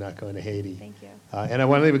for you not going to Haiti. Thank you. And I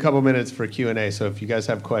want to leave a couple minutes for Q&A. So if you guys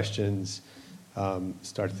have questions,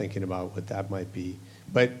 start thinking about what that might be.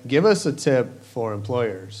 But give us a tip for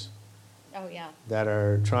employers that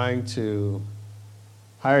are trying to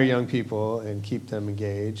hire young people and keep them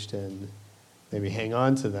engaged and maybe hang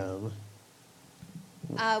on to them.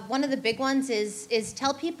 One of the big ones is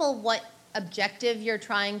tell people what objective you're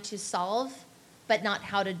trying to solve, but not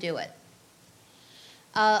how to do it.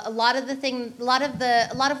 A lot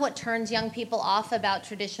of what turns young people off about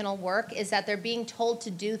traditional work is that they're being told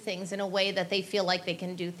to do things in a way that they feel like they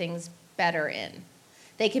can do things better in.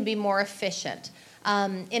 They can be more efficient.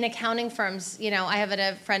 In accounting firms, I have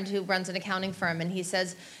a friend who runs an accounting firm, and he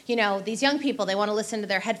says, these young people, they want to listen to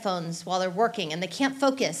their headphones while they're working, and they can't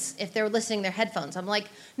focus if they're listening to their headphones. I'm like,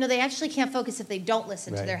 no, they actually can't focus if they don't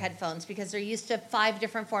listen to their headphones because they're used to 5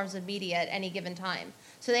 different forms of media at any given time.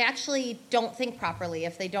 So they actually don't think properly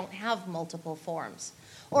if they don't have multiple forms.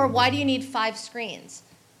 Or why do you need 5 screens?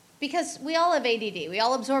 Because we all have ADD. We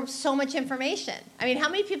all absorb so much information. I mean, how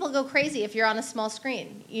many people go crazy if you're on a small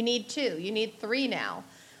screen? You need 2. You need 3 now.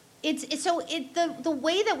 The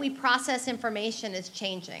way that we process information is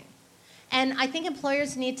changing. And I think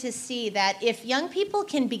employers need to see that if young people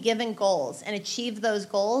can be given goals and achieve those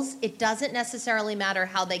goals, it doesn't necessarily matter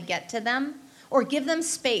how they get to them, or give them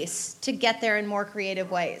space to get there in more creative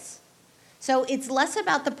ways. So it's less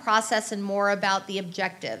about the process and more about the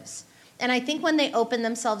objectives. And I think when they open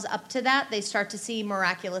themselves up to that, they start to see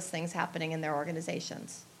miraculous things happening in their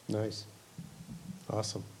organizations. Nice.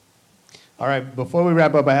 Awesome. All right, before we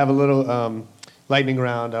wrap up, I have a little lightning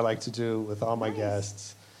round I like to do with all my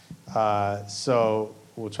guests. So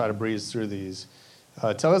we'll try to breeze through these.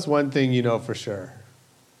 Tell us one thing you know for sure.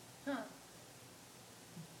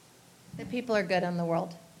 That people are good in the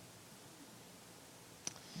world.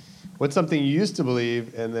 What's something you used to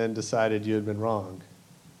believe and then decided you had been wrong?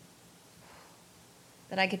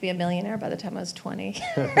 That I could be a millionaire by the time I was 20.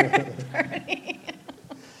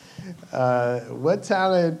 What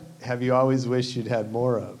talent have you always wished you'd had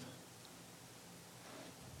more of?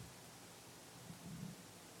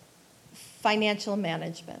 Financial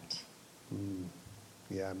management.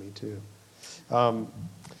 Yeah, me too.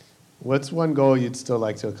 What's one goal you'd still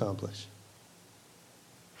like to accomplish?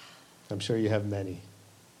 I'm sure you have many.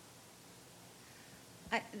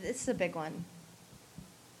 This is a big one.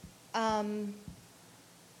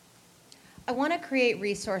 I want to create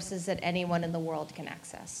resources that anyone in the world can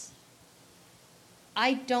access.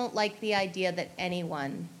 I don't like the idea that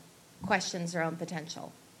anyone questions their own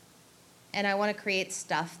potential. And I want to create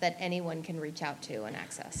stuff that anyone can reach out to and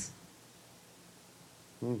access.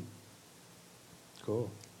 Cool.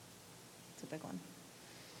 It's a big one.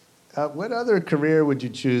 What other career would you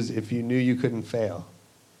choose if you knew you couldn't fail?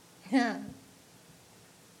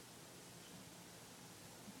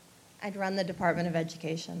 I'd run the Department of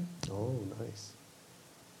Education. Oh, nice.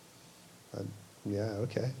 Yeah,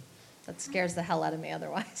 okay. That scares the hell out of me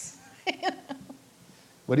otherwise.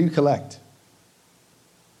 What do you collect?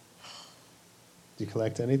 Do you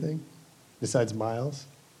collect anything besides miles?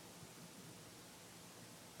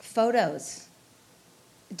 Photos.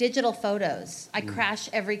 Digital photos. I crash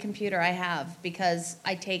every computer I have because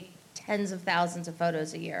I take tens of thousands of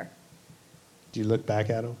photos a year. Do you look back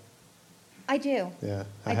at them? I do. Yeah,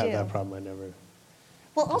 I I have do. that problem. I never.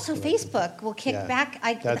 Well, also Facebook will kick Yeah, back.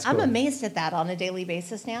 that's I'm cool. amazed at that on a daily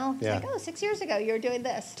basis now. It's Yeah. like, oh, 6 years ago you were doing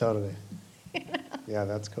this. Totally. Yeah,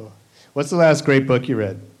 that's cool. What's the last great book you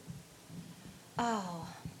read? Oh.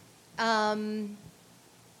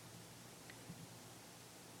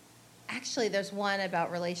 Actually, there's one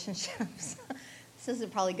about relationships. This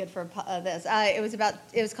isn't probably good for this.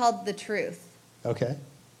 It was called The Truth. Okay.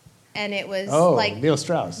 And it was Oh, like Neil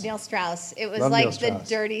Strauss. Neil Strauss. It was Love like Neil the Strauss.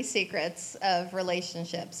 dirty secrets of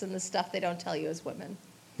relationships and the stuff they don't tell you as women.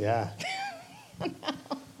 Yeah.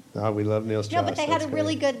 No, we love Neil Strauss. No, but they had That's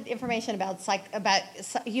really great. good information about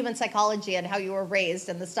human psychology and how you were raised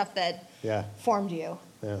and the stuff that Yeah, formed you.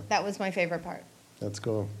 yeah, That was my favorite part. that's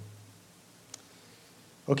cool.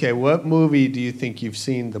 Okay, what movie do you think you've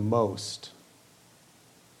seen the most?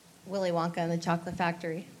 Willy Wonka and the Chocolate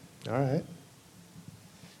Factory. All right.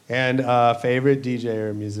 And favorite DJ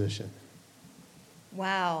or musician?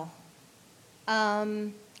 Wow.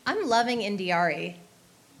 I'm loving Indiari.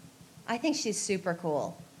 I think she's super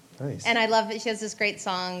cool. Nice. And I love that she has this great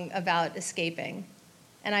song about escaping.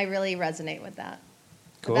 And I really resonate with that.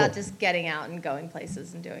 Cool. About just getting out and going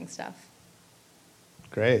places and doing stuff.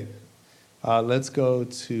 Great. Let's go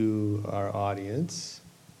to our audience.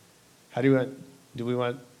 How do we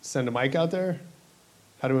want to send a mic out there?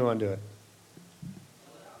 How do we want to do it?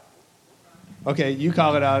 Okay, you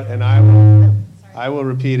call it out, and I will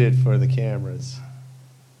repeat it for the cameras.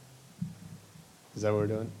 Is that what we're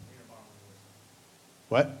doing?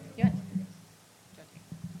 What? You want-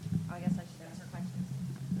 Oh, I guess I should answer questions.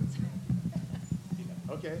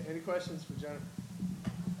 Okay, any questions for Jennifer?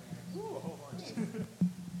 Ooh, a whole bunch.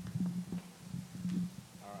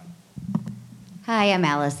 Hi, I'm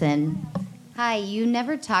Allison. Hi, you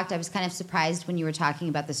never talked. I was kind of surprised when you were talking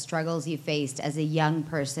about the struggles you faced as a young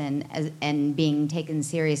person and being taken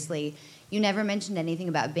seriously. You never mentioned anything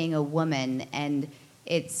about being a woman, and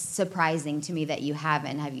it's surprising to me that you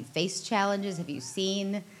haven't. Have you faced challenges? Have you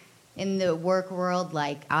seen in the work world,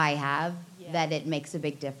 like I have, that it makes a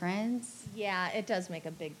big difference? Yeah, it does make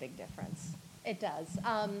a big, big difference. It does.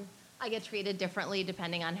 I get treated differently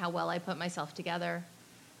depending on how well I put myself together.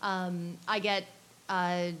 I get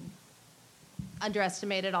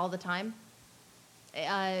underestimated all the time.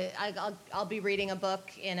 I'll be reading a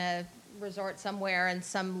book in a resort somewhere, and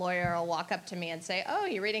some lawyer will walk up to me and say, "Oh,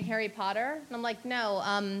 you're reading Harry Potter?" And I'm like,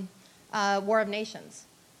 "No, War of Nations."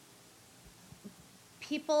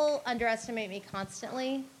 People underestimate me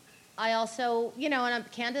constantly. I also,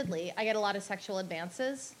 and candidly, I get a lot of sexual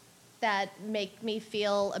advances that make me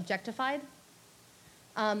feel objectified.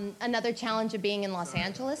 Another challenge of being in Los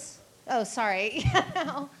Angeles. Oh, sorry.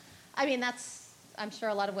 I mean, I'm sure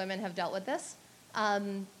a lot of women have dealt with this.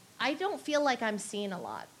 I don't feel like I'm seen a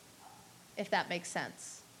lot, if that makes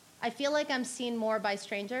sense. I feel like I'm seen more by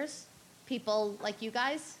strangers, people like you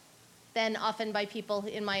guys, than often by people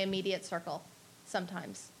in my immediate circle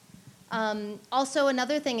sometimes. Also,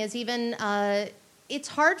 another thing is it's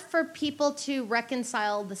hard for people to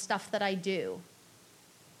reconcile the stuff that I do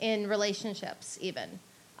in relationships even.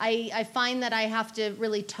 I find that I have to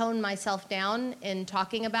really tone myself down in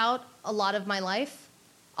talking about a lot of my life,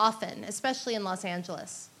 often, especially in Los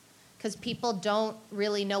Angeles, because people don't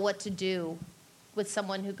really know what to do with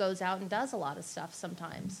someone who goes out and does a lot of stuff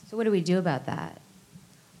sometimes. So what do we do about that?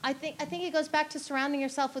 I think it goes back to surrounding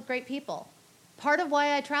yourself with great people. Part of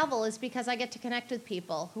why I travel is because I get to connect with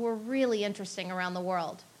people who are really interesting around the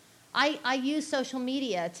world. I use social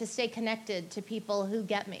media to stay connected to people who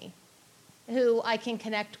get me, who I can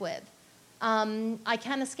connect with. I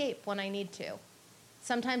can escape when I need to.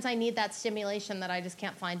 Sometimes I need that stimulation that I just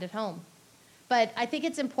can't find at home. But I think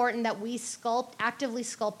it's important that we actively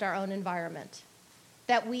sculpt our own environment,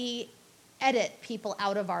 that we edit people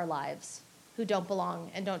out of our lives who don't belong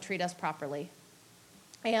and don't treat us properly.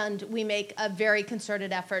 And we make a very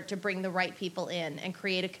concerted effort to bring the right people in and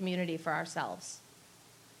create a community for ourselves.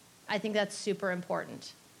 I think that's super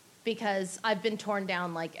important. because I've been torn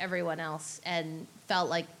down like everyone else and felt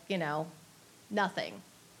like, nothing.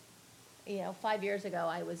 5 years ago,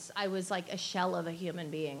 I was like a shell of a human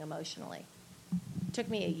being emotionally. It took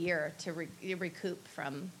me a year to recoup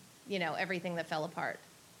from, everything that fell apart.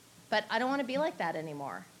 But I don't want to be like that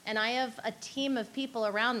anymore. And I have a team of people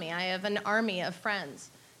around me. I have an army of friends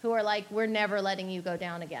who are like, we're never letting you go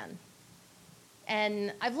down again.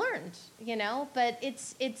 And I've learned, but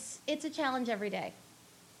it's a challenge every day.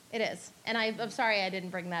 It is. And I'm sorry I didn't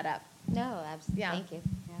bring that up. No, absolutely. Yeah. Thank you.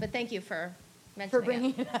 Yeah. But thank you for mentioning For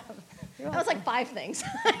bringing it up. That was like 5 things.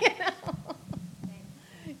 Yeah.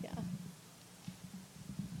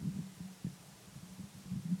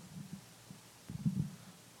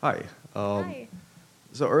 Hi. Hi.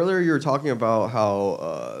 So earlier you were talking about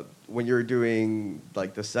how when you were doing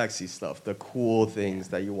like the sexy stuff, the cool things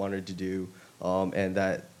that you wanted to do, and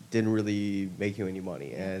that didn't really make you any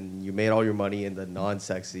money, and you made all your money in the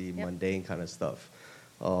non-sexy, mundane kind of stuff.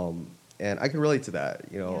 And I can relate to that.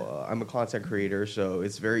 I'm a content creator, so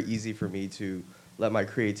it's very easy for me to let my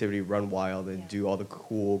creativity run wild and do all the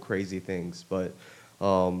cool, crazy things. But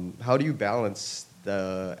how do you balance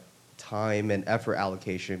the time and effort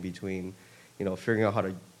allocation between, figuring out how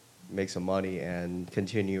to make some money and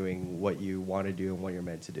continuing what you want to do and what you're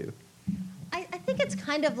meant to do? I think it's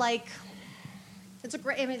kind of like, it's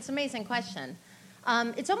an amazing question.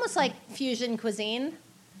 It's almost like fusion cuisine.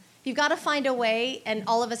 You've got to find a way, and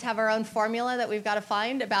all of us have our own formula that we've got to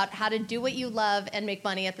find about how to do what you love and make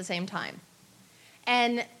money at the same time.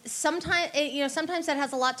 And sometimes that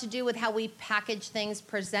has a lot to do with how we package things,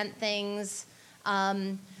 present things.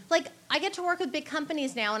 Like, I get to work with big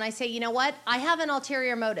companies now, and I say, you know what? I have an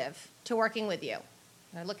ulterior motive to working with you.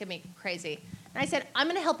 And they look at me crazy. And I said, I'm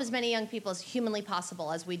going to help as many young people as humanly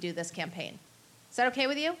possible as we do this campaign. Is that okay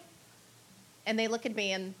with you? And they look at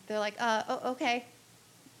me, and they're like, okay.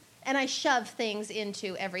 And I shove things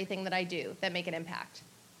into everything that I do that make an impact.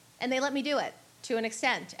 And they let me do it to an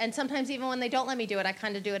extent. And sometimes even when they don't let me do it, I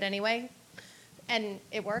kind of do it anyway. And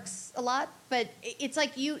it works a lot. But it's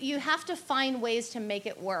like you have to find ways to make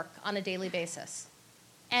it work on a daily basis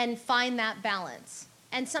and find that balance.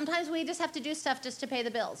 And sometimes we just have to do stuff just to pay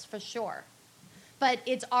the bills, for sure. But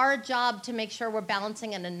it's our job to make sure we're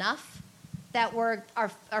balancing it enough that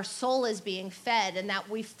our soul is being fed and that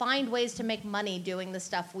we find ways to make money doing the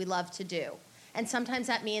stuff we love to do. And sometimes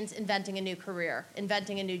that means inventing a new career,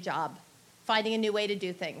 inventing a new job, finding a new way to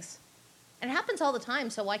do things. And it happens all the time,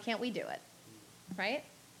 so why can't we do it, right?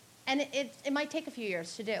 And it might take a few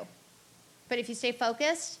years to do. But if you stay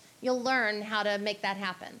focused, you'll learn how to make that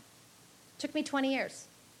happen. It took me 20 years.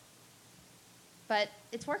 But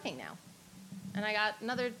it's working now. And I got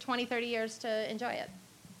another 20, 30 years to enjoy it.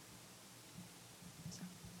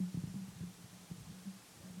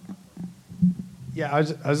 Yeah, I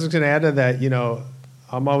was just going to add to that.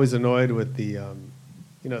 I'm always annoyed with the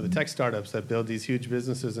tech startups that build these huge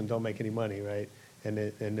businesses and don't make any money, right? And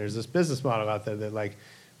there's this business model out there that like,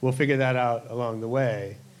 we'll figure that out along the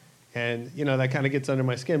way, and that kind of gets under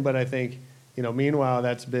my skin. But I think, meanwhile,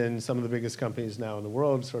 that's been some of the biggest companies now in the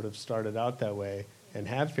world sort of started out that way and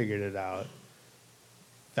have figured it out.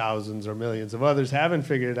 Thousands or millions of others haven't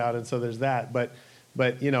figured it out, and so there's that. But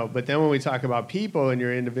then when we talk about people in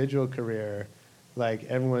your individual career, like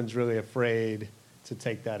everyone's really afraid to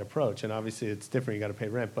take that approach, and obviously it's different. You got to pay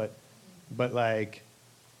rent, but like,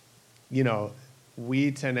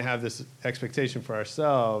 we tend to have this expectation for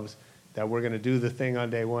ourselves that we're going to do the thing on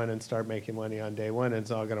day one and start making money on day one, and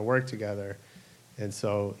it's all going to work together. And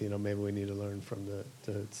so, maybe we need to learn from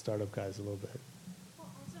the startup guys a little bit. Well,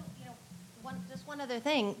 also, just one other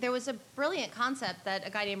thing. There was a brilliant concept that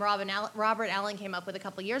a guy named Robert Allen came up with a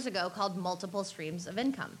couple years ago called multiple streams of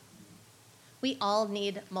income. We all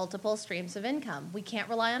need multiple streams of income. We can't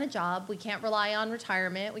rely on a job. We can't rely on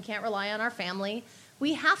retirement. We can't rely on our family.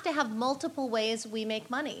 We have to have multiple ways we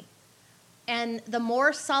make money. And the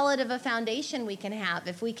more solid of a foundation we can have,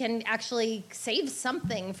 if we can actually save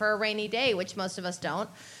something for a rainy day, which most of us don't,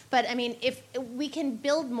 but I mean, if we can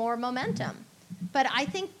build more momentum. But I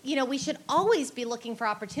think, we should always be looking for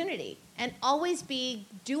opportunity and always be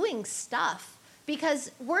doing stuff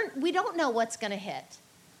because we don't know what's going to hit.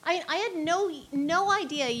 I had no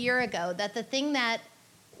idea a year ago that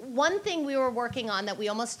one thing we were working on that we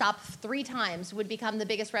almost stopped 3 times would become the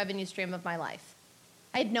biggest revenue stream of my life.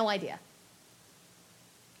 I had no idea.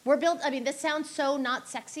 This sounds so not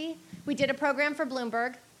sexy. We did a program for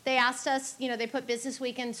Bloomberg. They asked us, they put Business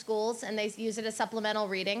Week in schools and they use it as supplemental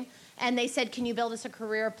reading. And they said, can you build us a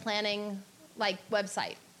career planning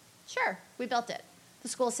website? Sure, we built it. The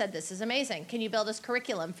school said, this is amazing. Can you build us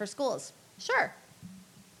curriculum for schools? Sure.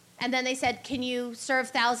 And then they said, can you serve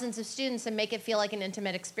thousands of students and make it feel like an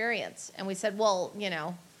intimate experience? And we said, well,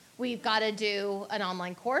 we've got to do an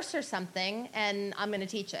online course or something, and I'm going to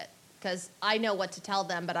teach it because I know what to tell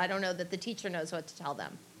them, but I don't know that the teacher knows what to tell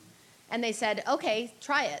them. And they said, okay,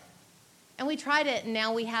 try it. And we tried it, and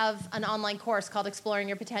now we have an online course called Exploring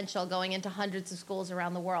Your Potential going into hundreds of schools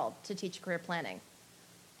around the world to teach career planning.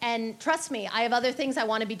 And trust me, I have other things I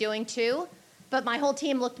want to be doing too, but my whole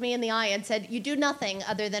team looked me in the eye and said, you do nothing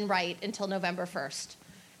other than write until November 1st.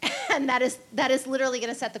 And that is literally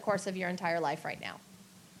going to set the course of your entire life right now.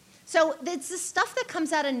 So it's the stuff that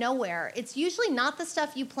comes out of nowhere. It's usually not the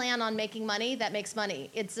stuff you plan on making money that makes money.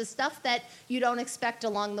 It's the stuff that you don't expect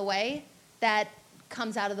along the way that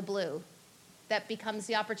comes out of the blue, that becomes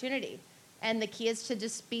the opportunity. And the key is to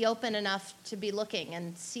just be open enough to be looking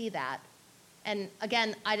and see that. And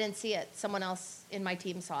again, I didn't see it. Someone else in my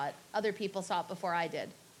team saw it. Other people saw it before I did.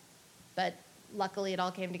 But luckily, it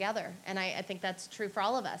all came together. And I think that's true for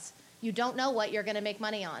all of us. You don't know what you're going to make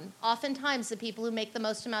money on. Oftentimes, the people who make the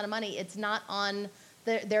most amount of money, it's not on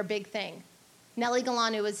their big thing. Nellie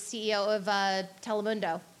Galanu was CEO of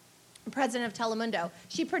Telemundo, president of Telemundo.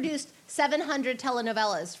 She produced 700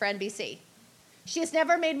 telenovelas for NBC. She has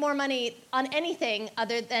never made more money on anything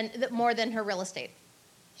more than her real estate.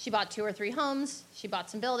 She bought 2 or 3 homes. She bought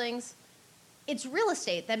some buildings. It's real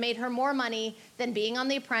estate that made her more money than being on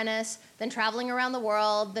The Apprentice, than traveling around the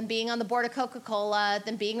world, than being on the board of Coca-Cola,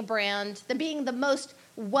 than being a brand, than being the most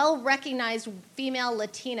well-recognized female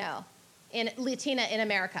Latina in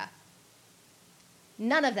America.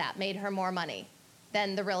 None of that made her more money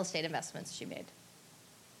than the real estate investments she made.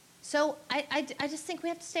 So I just think we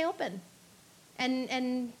have to stay open.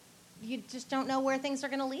 And you just don't know where things are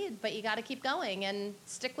going to lead, but you got to keep going and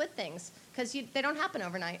stick with things because they don't happen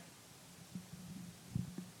overnight.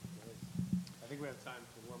 I think we have time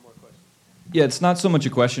for one more question. Yeah, it's not so much a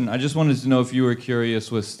question. I just wanted to know if you were curious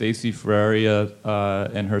with Stacey Ferreira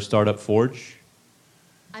and her startup Forge.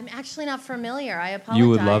 I'm actually not familiar. I apologize. You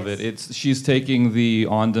would love it. She's taking the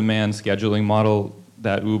on-demand scheduling model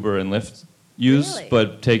that Uber and Lyft use, Really?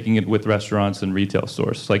 but taking it with restaurants and retail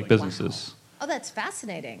stores, like businesses. Wow. Oh, that's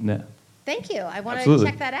fascinating. Yeah. Thank you. I want Absolutely.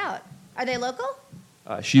 to check that out. Are they local?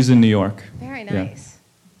 She's in New York. Very Yeah. nice.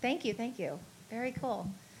 Thank you. Very cool.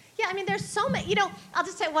 Yeah, I mean, there's so many. I'll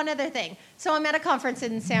just say one other thing. So I'm at a conference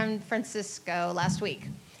in San Francisco last week.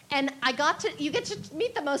 And you get to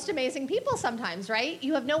meet the most amazing people sometimes, right?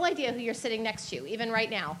 You have no idea who you're sitting next to, even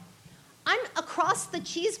right now. I'm across the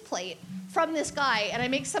cheese plate from this guy, and I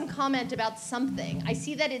make some comment about something. I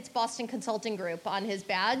see that it's Boston Consulting Group on his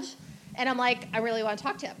badge, and I'm like, I really want to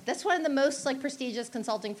talk to him. That's one of the most prestigious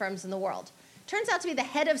consulting firms in the world. Turns out to be the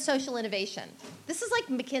head of social innovation. This is like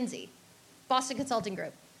McKinsey, Boston Consulting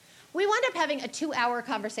Group. We wound up having a 2-hour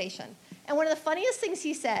conversation. And one of the funniest things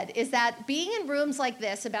he said is that being in rooms like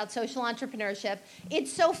this about social entrepreneurship,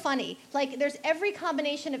 it's so funny. There's every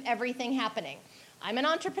combination of everything happening. I'm an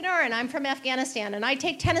entrepreneur, and I'm from Afghanistan, and I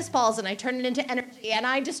take tennis balls, and I turn it into energy, and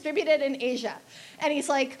I distribute it in Asia. And he's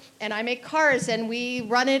like, and I make cars, and we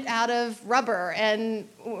run it out of rubber, and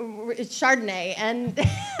it's Chardonnay, and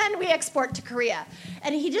we export to Korea.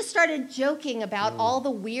 And he just started joking about all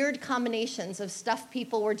the weird combinations of stuff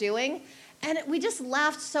people were doing, and we just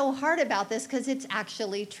laughed so hard about this because it's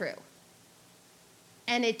actually true.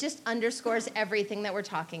 And it just underscores everything that we're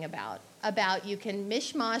talking about you can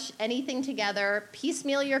mishmash anything together,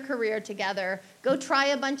 piecemeal your career together, go try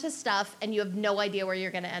a bunch of stuff, and you have no idea where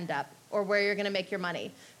you're going to end up or where you're going to make your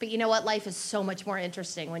money. But you know what? Life is so much more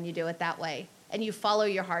interesting when you do it that way. And you follow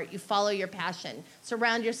your heart. You follow your passion.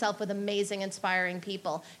 Surround yourself with amazing, inspiring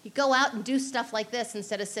people. You go out and do stuff like this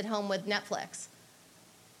instead of sit home with Netflix.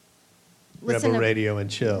 Rebel Radio and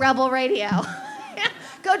chill. Rebel Radio.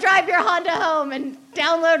 Go drive your Honda home and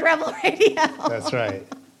download Rebel Radio. That's right.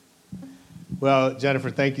 Well,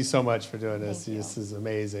 Jennifer, thank you so much for doing this. This is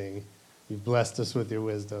amazing. You've blessed us with your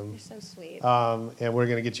wisdom. You're so sweet. And we're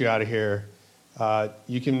going to get you out of here.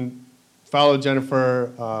 You can follow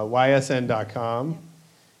Jennifer, ysn.com.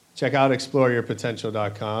 Check out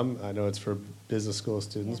exploreyourpotential.com. I know it's for business school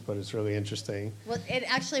students, but it's really interesting. Well,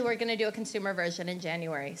 we're going to do a consumer version in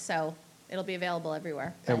January, so it'll be available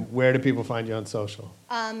everywhere. And where do people find you on social?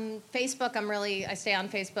 Facebook, I stay on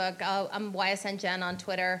Facebook. I'm YSN Jen on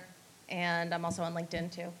Twitter, and I'm also on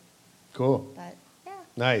LinkedIn too. Cool. But, yeah.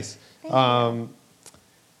 Nice. Thank you.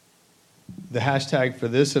 The hashtag for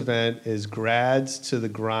this event is Grads to the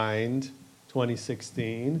Grind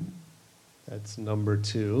 2016. That's number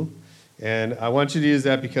 2. And I want you to use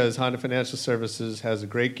that because Honda Financial Services has a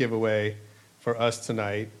great giveaway for us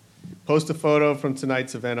tonight. Post a photo from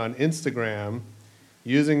tonight's event on Instagram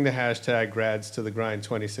using the hashtag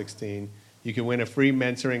 #GradsToTheGrind2016. You can win a free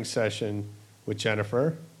mentoring session with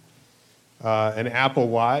Jennifer, an Apple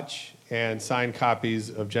Watch, and signed copies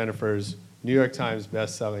of Jennifer's New York Times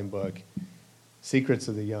best-selling book, Secrets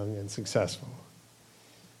of the Young and Successful.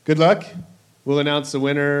 Good luck. We'll announce the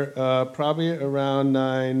winner probably around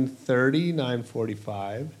 9:30,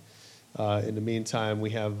 9:45. In the meantime, we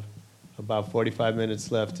have about 45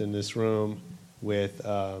 minutes left in this room with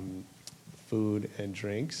food and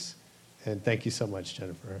drinks. And thank you so much,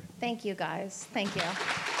 Jennifer. Thank you, guys. Thank you.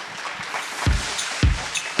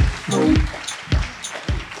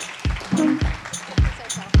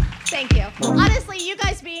 Thank you. Honestly, you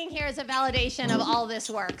guys being here is a validation of all this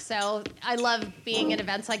work. So I love being at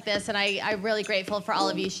events like this, and I'm really grateful for all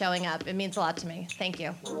of you showing up. It means a lot to me. Thank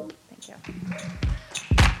you. Thank you.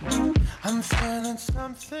 I'm feeling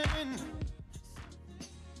something.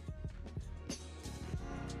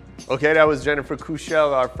 Okay, that was Jennifer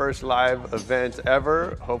Kushel, our first live event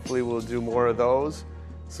ever. Hopefully we'll do more of those.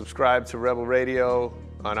 Subscribe to Rebel Radio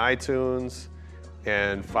on iTunes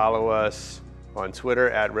and follow us on Twitter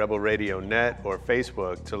at Rebel Radio Net or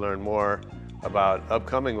Facebook to learn more about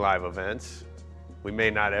upcoming live events. We may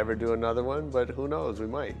not ever do another one, but who knows, we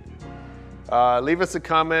might. Leave us a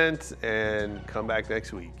comment and come back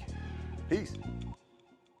next week. Peace.